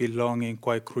 identity, belonging,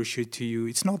 quite crucial to you.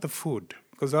 It's not the food.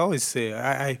 Because I always say,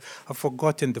 I've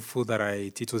forgotten the food that I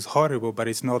ate. It was horrible, but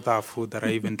it's not that food that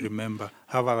I even remember.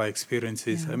 Have other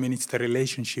experiences. Yeah. I mean, it's the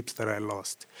relationships that I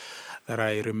lost that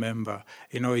I remember.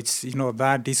 It's,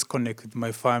 that disconnect with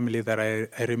my family that I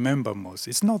remember most.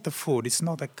 It's not the food. It's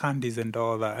not the candies and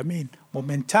all that. I mean,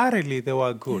 momentarily they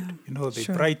were good. Yeah, they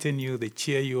brighten you, they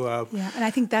cheer you up. Yeah, and I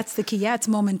think that's the key. Yeah, it's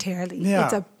momentarily. Yeah.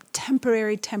 It's a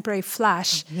temporary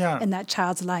flash in that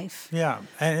child's life. Yeah,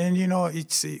 and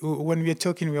it's when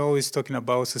we're always talking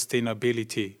about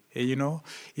sustainability.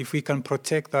 If we can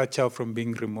protect that child from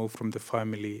being removed from the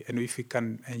family, and if we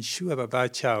can ensure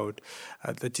that child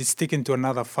that is taken to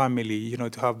another family,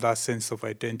 to have that sense of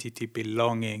identity,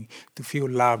 belonging, to feel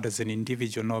loved as an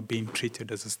individual, not being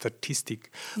treated as a statistic.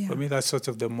 Yeah. For me, that's sort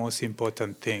of the most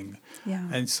important thing. Yeah.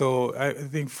 And so I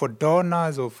think for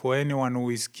donors or for anyone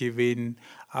who is giving,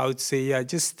 I would say,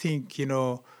 just think,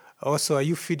 also, are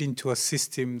you feeding into a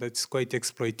system that's quite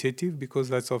exploitative? Because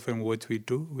that's often what we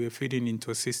do. We're feeding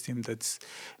into a system that's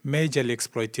majorly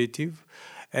exploitative.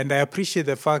 And I appreciate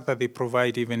the fact that they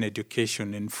provide even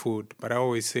education and food. But I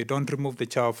always say, don't remove the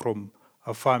child from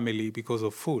a family because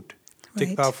of food. Right.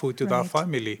 Take that food to that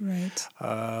family. Right.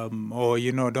 Or,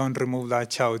 don't remove that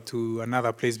child to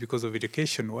another place because of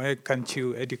education. Why can't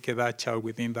you educate that child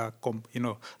within that,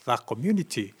 that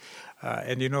community?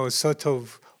 And, sort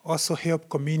of also help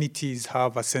communities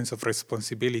have a sense of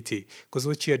responsibility. Because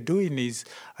what you're doing is,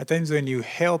 at times when you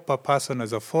help a person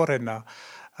as a foreigner,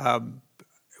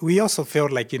 we also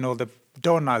felt like, the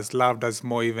donors loved us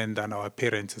more even than our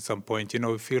parents at some point.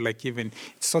 We feel like even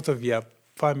it's sort of your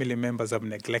family members have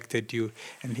neglected you.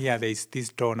 And here there's this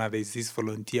donor, there's this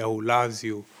volunteer who loves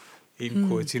you, in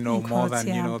quotes, more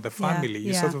than, the family.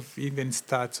 You sort of even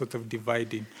start sort of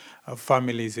dividing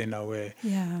families in a way.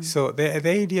 Yeah. So the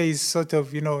idea is sort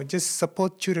of, just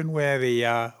support children where they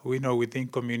are, within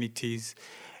communities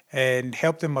and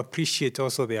help them appreciate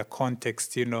also their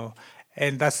context,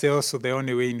 And that's also the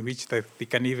only way in which they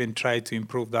can even try to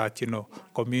improve that,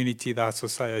 community, that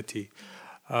society.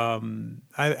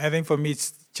 I think for me,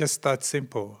 it's just that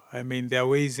simple. I mean, there are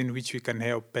ways in which we can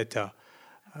help better.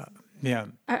 Yeah.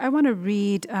 I want to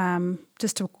read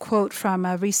just a quote from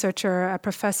a researcher, a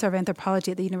professor of anthropology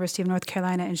at the University of North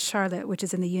Carolina in Charlotte, which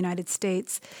is in the United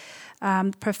States.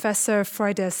 Professor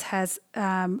Freudis has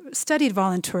studied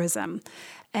voluntourism.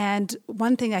 And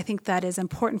one thing I think that is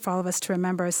important for all of us to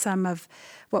remember is some of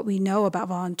what we know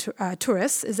about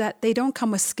tourists is that they don't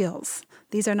come with skills.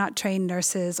 These are not trained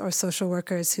nurses or social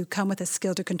workers who come with a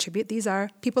skill to contribute. These are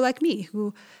people like me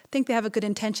who think they have a good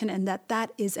intention and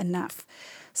that is enough.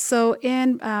 So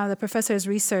in the professor's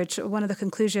research, one of the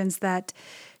conclusions that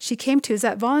she came to is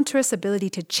that volunteerists' ability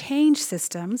to change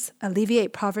systems,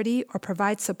 alleviate poverty, or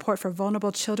provide support for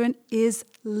vulnerable children is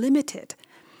limited.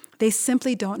 They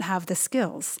simply don't have the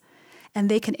skills, and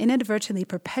they can inadvertently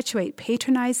perpetuate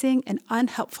patronizing and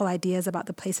unhelpful ideas about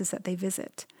the places that they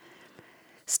visit.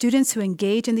 Students who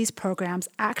engage in these programs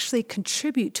actually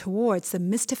contribute towards the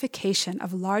mystification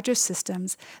of larger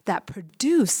systems that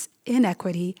produce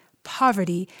inequity,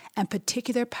 poverty, and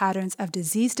particular patterns of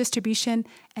disease distribution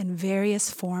and various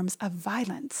forms of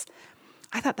violence.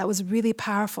 I thought that was really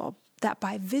powerful, that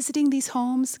by visiting these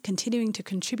homes, continuing to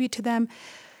contribute to them,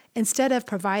 instead of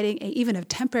providing even a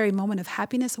temporary moment of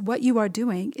happiness, what you are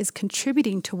doing is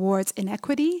contributing towards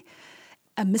inequity,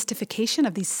 a mystification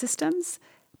of these systems,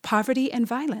 poverty, and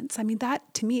violence. I mean,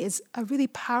 that to me is a really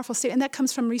powerful statement, and that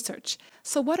comes from research.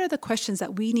 So what are the questions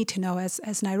that we need to know as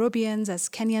Nairobians, as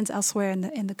Kenyans elsewhere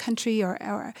in the country,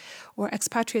 or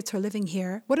expatriates who are living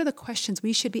here? What are the questions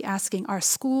we should be asking our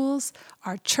schools,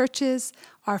 our churches,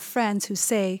 our friends who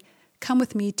say, come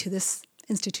with me to this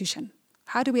institution?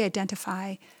 How do we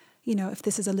identify, if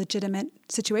this is a legitimate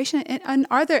situation, and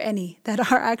are there any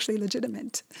that are actually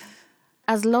legitimate?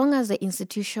 As long as the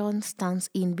institution stands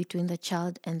in between the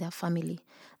child and their family,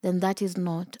 then that is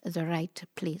not the right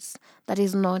place. That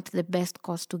is not the best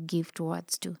cause to give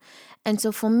towards to. And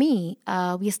so for me,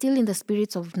 we are still in the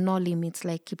spirits of no limits,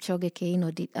 like Kipchoge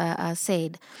Keino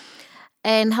said.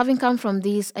 And having come from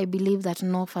this, I believe that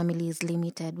no family is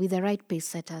limited with the right pace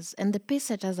setters. And the pace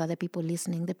setters are the people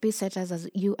listening. The pace setters are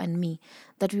you and me.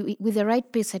 That with the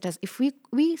right pace setters, if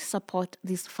we support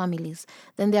these families,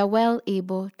 then they are well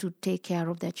able to take care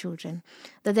of their children.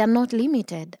 That they are not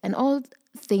limited. And all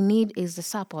they need is the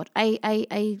support.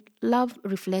 I love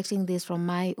reflecting this from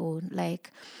my own.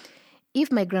 Like,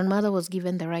 if my grandmother was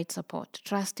given the right support,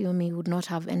 trust you me, would not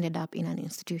have ended up in an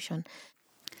institution.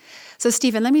 So,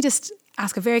 Stephen, let me just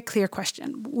ask a very clear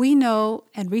question. We know,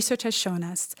 and research has shown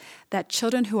us, that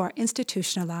children who are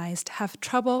institutionalized have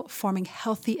trouble forming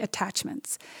healthy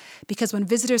attachments. Because when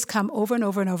visitors come over and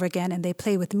over and over again, and they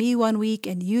play with me one week,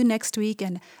 and you next week,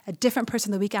 and a different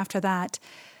person the week after that,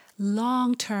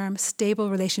 long-term, stable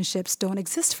relationships don't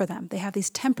exist for them. They have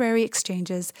these temporary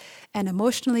exchanges, and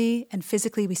emotionally and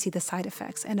physically we see the side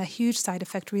effects. And a huge side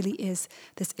effect really is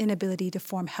this inability to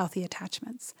form healthy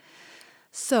attachments.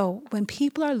 So when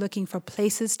people are looking for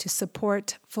places to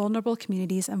support vulnerable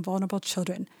communities and vulnerable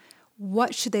children,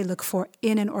 what should they look for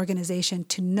in an organization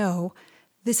to know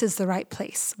this is the right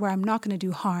place where I'm not going to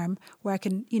do harm, where I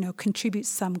can, contribute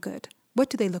some good? What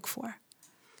do they look for?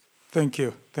 Thank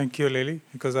you, Lily,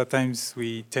 because at times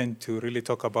we tend to really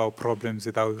talk about problems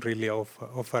without really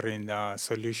offering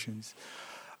solutions.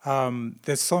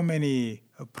 There's so many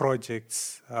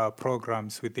projects,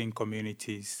 programs within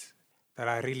communities that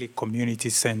are really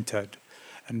community-centered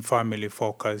and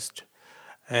family-focused.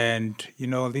 And,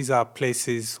 these are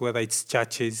places, whether it's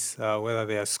churches, whether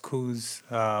they are schools,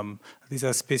 these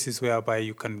are spaces whereby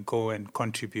you can go and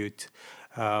contribute,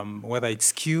 whether it's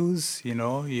skills,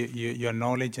 your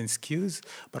knowledge and skills,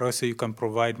 but also you can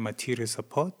provide material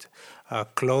support,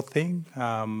 clothing.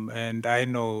 And I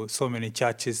know so many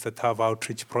churches that have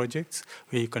outreach projects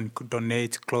where you can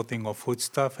donate clothing or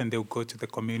foodstuff, and they'll go to the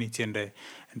community and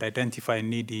identify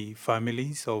needy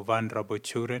families or vulnerable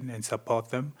children and support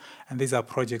them. And these are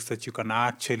projects that you can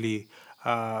actually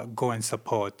go and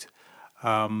support.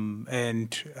 I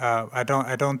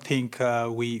don't think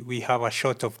we have a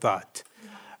short of that.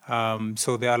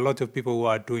 So there are a lot of people who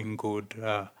are doing good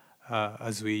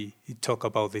as we talk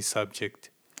about this subject.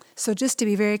 So just to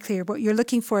be very clear, what you're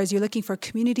looking for is you're looking for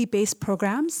community-based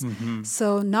programs. Mm-hmm.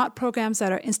 So not programs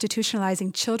that are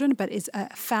institutionalizing children, but it's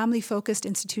a family-focused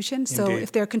institution. So Indeed.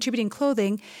 If they're contributing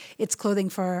clothing, it's clothing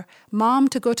for mom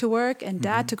to go to work and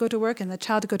dad to go to work and the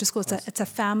child to go to school. It's a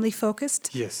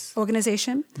family-focused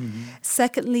organization. Mm-hmm.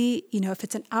 Secondly, if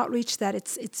it's an outreach that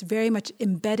it's very much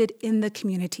embedded in the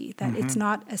community, that it's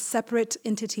not a separate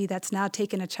entity that's now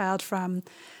taken a child from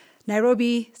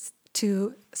Nairobi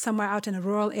to somewhere out in a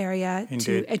rural area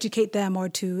to educate them or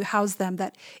to house them,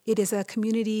 that it is a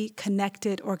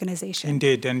community-connected organization.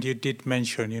 Indeed, and you did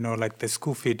mention, like the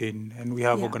school feeding, and we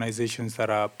have organizations that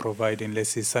are providing, let's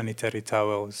say, sanitary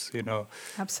towels,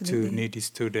 Absolutely. to needy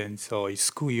students, or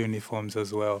school uniforms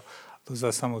as well. Those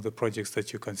are some of the projects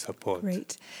that you can support.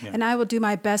 Great. Yeah. And I will do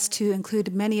my best to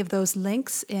include many of those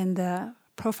links in the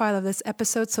profile of this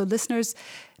episode. So listeners,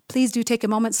 please do take a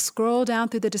moment, scroll down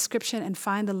through the description and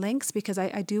find the links, because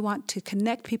I do want to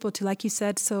connect people to, like you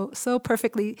said so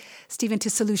perfectly, Stephen, to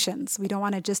solutions. We don't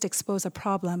want to just expose a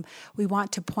problem. We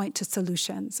want to point to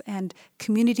solutions. And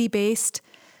community-based,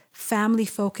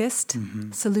 family-focused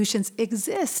solutions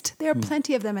exist. There are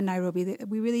plenty of them in Nairobi.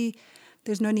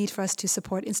 There's no need for us to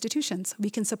support institutions. We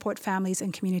can support families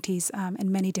and communities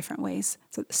in many different ways.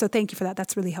 So thank you for that.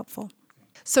 That's really helpful.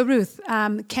 So Ruth,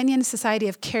 Kenyan Society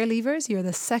of Care Leavers, you're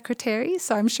the secretary,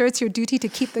 so I'm sure it's your duty to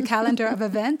keep the calendar of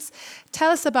events. Tell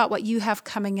us about what you have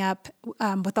coming up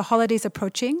with the holidays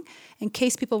approaching. In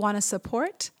case people want to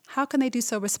support, how can they do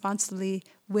so responsibly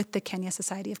with the Kenya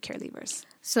Society of Care Leavers?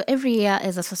 So every year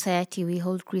as a society, we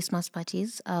hold Christmas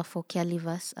parties for care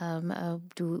leavers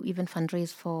to even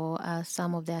fundraise for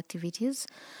some of the activities.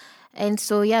 And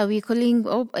so, yeah, we're calling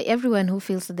everyone who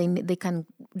feels that they can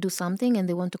do something and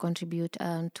they want to contribute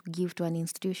to give to an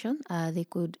institution. They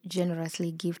could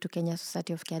generously give to Kenya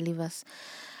Society of Caregivers.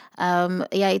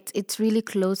 It's really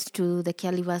close to the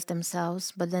caregivers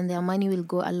themselves, but then their money will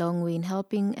go a long way in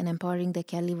helping and empowering the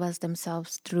caregivers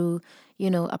themselves through,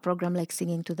 a program like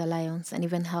Singing to the Lions, and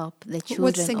even help the children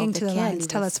What's Singing of the to the Lions? caregivers.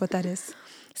 Tell us what that is.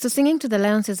 So Singing to the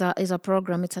Lions is a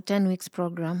program. It's a 10 weeks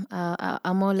program,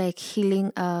 a more like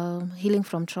healing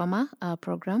from trauma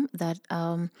program that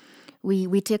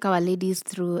we take our ladies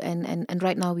through, and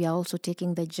right now we are also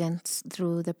taking the gents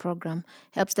through the program.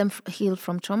 Helps them heal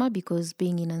from trauma, because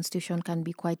being in an institution can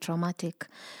be quite traumatic.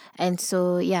 And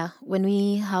so, when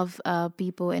we have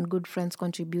people and good friends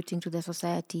contributing to the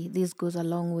society, this goes a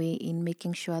long way in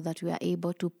making sure that we are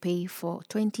able to pay for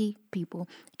 20 people,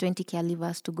 20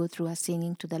 caregivers to go through a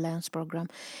Singing to the Lions program.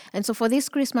 And so for this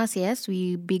Christmas, yes,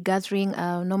 we be gathering,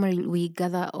 normally we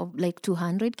gather of like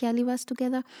 200 caregivers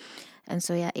together. And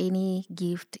so, any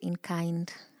gift in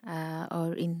kind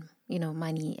or in,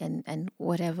 money and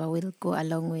whatever will go a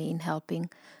long way in helping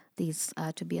these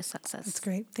to be a success. That's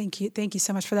great. Thank you. Thank you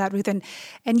so much for that, Ruth. And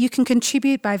you can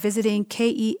contribute by visiting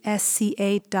kesca.org.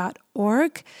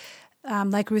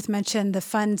 Like Ruth mentioned, the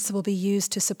funds will be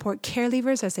used to support care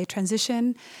leavers as they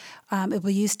transition. It will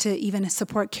be used to even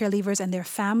support care leavers and their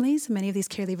families. Many of these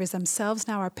care leavers themselves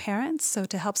now are parents, so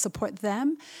to help support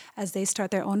them as they start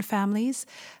their own families.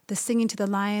 The Singing to the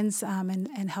Lions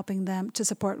and helping them to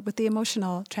support with the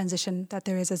emotional transition that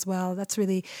there is as well. That's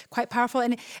really quite powerful.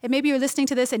 And maybe you're listening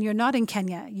to this and you're not in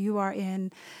Kenya. You are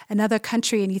in another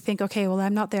country and you think, okay, well,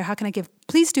 I'm not there. How can I give?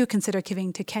 Please do consider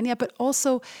giving to Kenya. But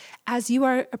also, as you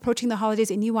are approaching the holidays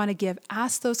and you want to give,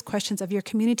 ask those questions of your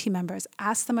community members.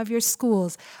 Ask them of your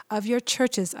schools, of your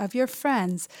churches, of your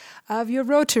friends, of your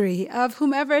Rotary, of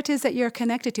whomever it is that you're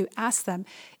connected to. Ask them,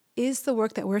 is the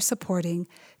work that we're supporting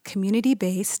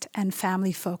community-based and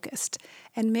family-focused?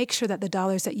 And make sure that the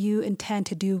dollars that you intend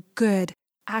to do good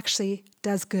actually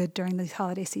does good during the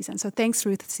holiday season. So thanks,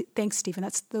 Ruth. Thanks, Stephen.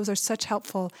 Those are such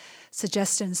helpful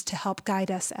suggestions to help guide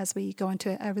us as we go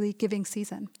into a really giving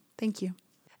season. Thank you.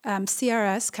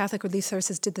 CRS, Catholic Relief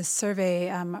Services, did this survey,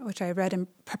 which I read in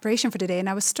preparation for today, and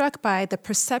I was struck by the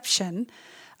perception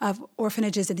of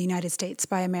orphanages in the United States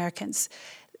by Americans.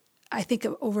 I think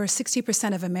over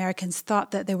 60% of Americans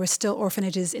thought that there were still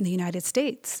orphanages in the United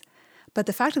States. But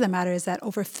the fact of the matter is that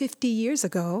over 50 years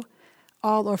ago,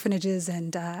 all orphanages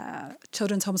and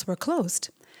children's homes were closed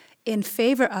in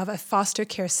favor of a foster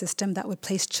care system that would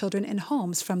place children in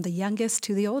homes from the youngest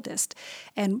to the oldest.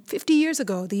 And 50 years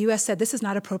ago, the U.S. said this is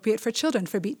not appropriate for children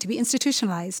to be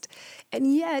institutionalized.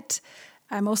 And yet,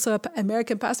 I'm also an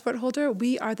American passport holder.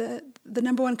 We are the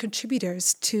number one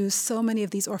contributors to so many of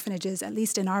these orphanages, at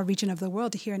least in our region of the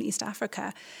world here in East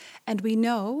Africa. And we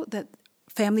know that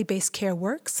family-based care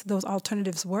works. Those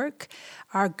alternatives work.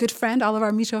 Our good friend, all of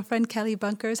our mutual friend, Kelly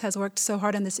Bunkers, has worked so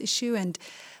hard on this issue, and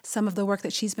some of the work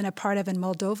that she's been a part of in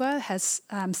Moldova has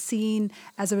seen,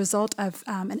 as a result of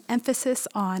an emphasis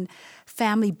on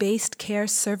family-based care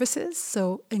services,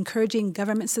 so encouraging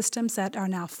government systems that are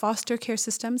now foster care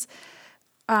systems.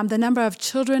 The number of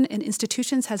children in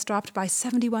institutions has dropped by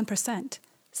 71%.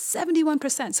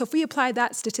 71%. So if we apply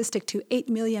that statistic to 8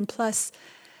 million plus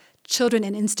children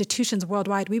in institutions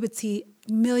worldwide, we would see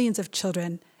millions of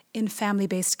children in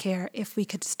family-based care if we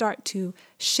could start to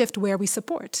shift where we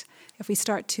support, if we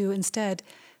start to instead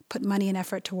put money and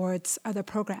effort towards other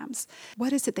programs.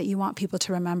 What is it that you want people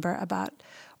to remember about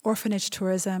orphanage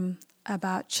tourism,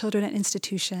 about children at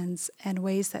institutions, and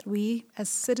ways that we, as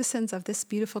citizens of this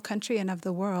beautiful country and of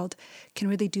the world, can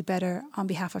really do better on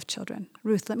behalf of children?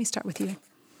 Ruth, let me start with you.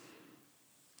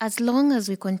 As long as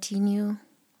we continue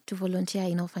to volunteer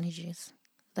in orphanages,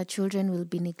 the children will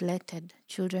be neglected,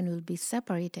 children will be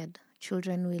separated,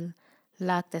 children will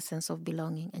lack the sense of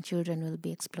belonging, and children will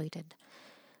be exploited.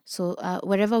 So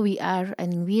wherever we are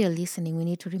and we are listening, we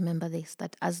need to remember this,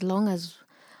 that as long as,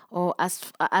 or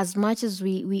as much as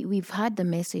we've heard the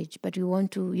message, but we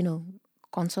want to,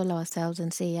 console ourselves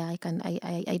and say, I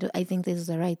think this is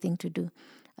the right thing to do.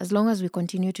 As long as we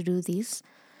continue to do this,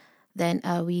 then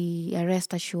we are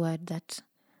rest assured that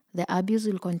the abuse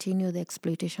will continue, the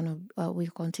exploitation will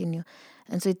continue.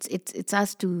 And so it's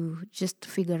us to just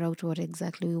figure out what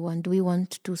exactly we want. Do we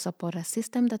want to support a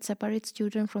system that separates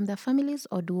children from their families,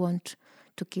 or do we want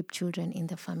to keep children in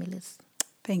their families?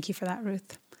 Thank you for that,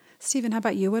 Ruth. Stephen, how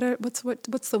about you? What's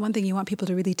the one thing you want people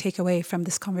to really take away from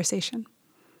this conversation?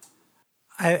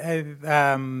 I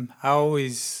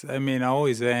always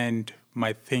end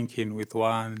my thinking with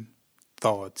one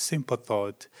thought, simple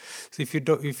thought. So if you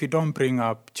don't bring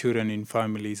up children in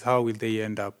families, how will they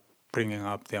end up bringing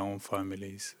up their own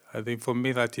families. I think for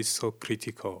me that is so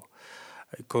critical,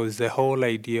 because the whole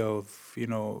idea of,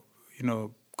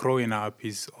 growing up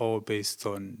is all based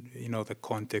on, the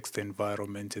context, the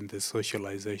environment, and the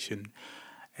socialization.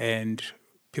 And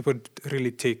people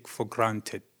really take for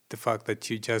granted the fact that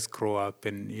you just grow up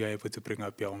and you're able to bring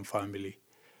up your own family.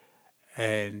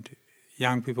 And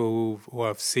young people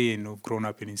who've grown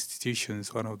up in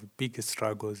institutions, one of the biggest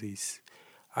struggles is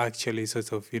actually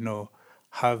sort of,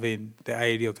 having the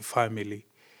idea of the family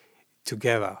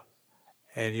together.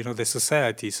 And, the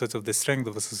society, sort of the strength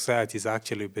of a society is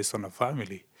actually based on a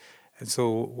family. And so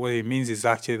what it means is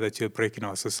actually that you're breaking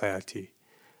our society.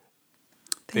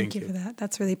 Thank you for that.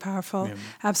 That's really powerful. Yeah.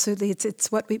 Absolutely.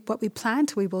 It's what we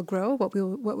plant, we will grow. What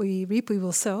we reap, we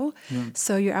will sow. Yeah.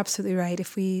 So you're absolutely right.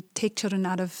 If we take children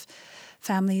out of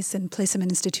families and place them in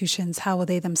institutions, how will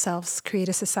they themselves create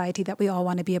a society that we all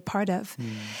want to be a part of?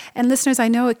 And listeners, I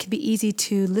know it can be easy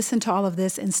to listen to all of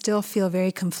this and still feel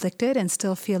very conflicted and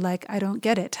still feel like, I don't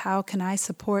get it. How can I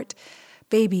support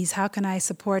babies? How can I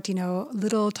support,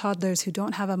 little toddlers who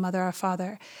don't have a mother or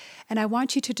father? And I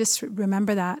want you to just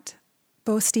remember that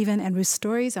both Stephen and Ruth's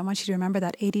stories, I want you to remember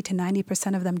that 80 to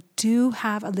 90% of them do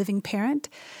have a living parent.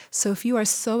 So if you are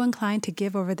so inclined to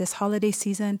give over this holiday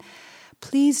season,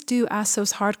 please do ask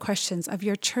those hard questions of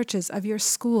your churches, of your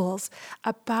schools,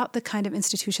 about the kind of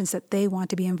institutions that they want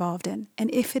to be involved in. And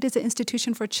if it is an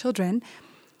institution for children,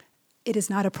 it is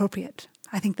not appropriate.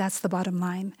 I think that's the bottom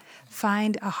line.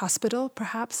 Find a hospital,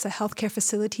 perhaps a healthcare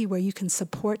facility where you can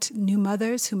support new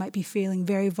mothers who might be feeling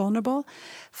very vulnerable.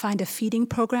 Find a feeding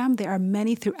program. There are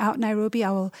many throughout Nairobi.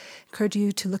 I will encourage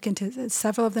you to look into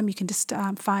several of them. You can just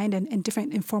find in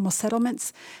different informal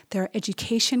settlements. There are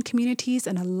education communities,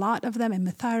 and a lot of them in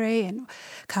Mathare and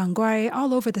Kangware,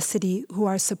 all over the city, who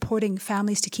are supporting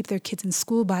families to keep their kids in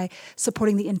school by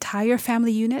supporting the entire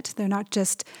family unit. They're not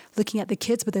just looking at the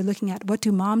kids, but they're looking at what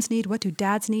do moms need, what do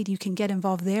dads need. You can get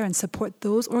involved there and support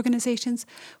those organizations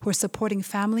who are supporting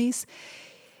families.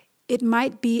 It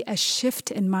might be a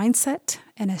shift in mindset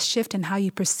and a shift in how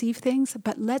you perceive things,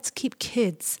 but let's keep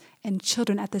kids and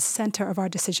children at the center of our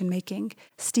decision making.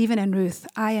 Stephen and Ruth,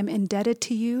 I am indebted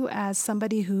to you as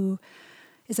somebody who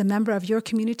is a member of your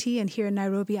community, and here in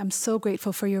Nairobi, I'm so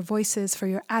grateful for your voices, for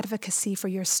your advocacy, for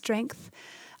your strength.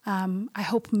 I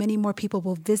hope many more people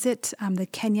will visit the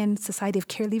Kenyan Society of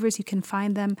Care Leavers. You can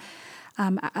find them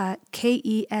at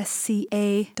kesca.org.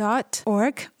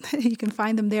 You can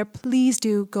find them there. Please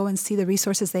do go and see the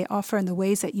resources they offer and the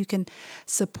ways that you can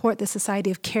support the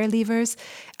Society of Care Leavers.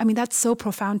 I mean, that's so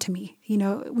profound to me.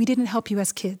 We didn't help you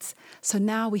as kids. So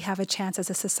now we have a chance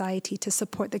as a society to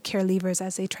support the care leavers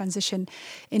as they transition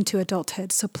into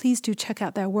adulthood. So please do check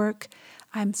out their work.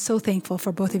 I'm so thankful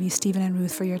for both of you, Stephen and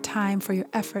Ruth, for your time, for your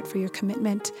effort, for your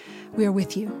commitment. We are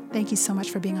with you. Thank you so much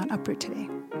for being on Uproot today.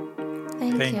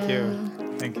 Thank you.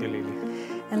 Thank you, Lily.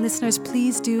 And listeners,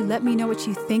 please do let me know what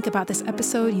you think about this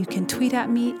episode. You can tweet at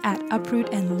me at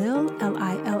uprootandlill,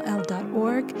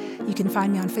 lill.org. You can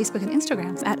find me on Facebook and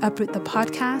Instagram at Uproot the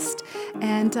Podcast.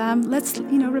 And let's,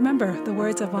 remember the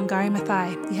words of Wangari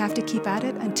Maathai. You have to keep at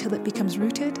it until it becomes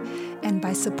rooted. And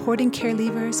by supporting care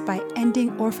leavers, by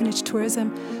ending orphanage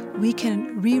tourism, we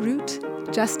can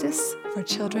reroute justice for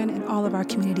children in all of our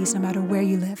communities, no matter where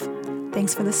you live.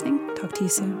 Thanks for listening. Talk to you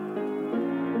soon.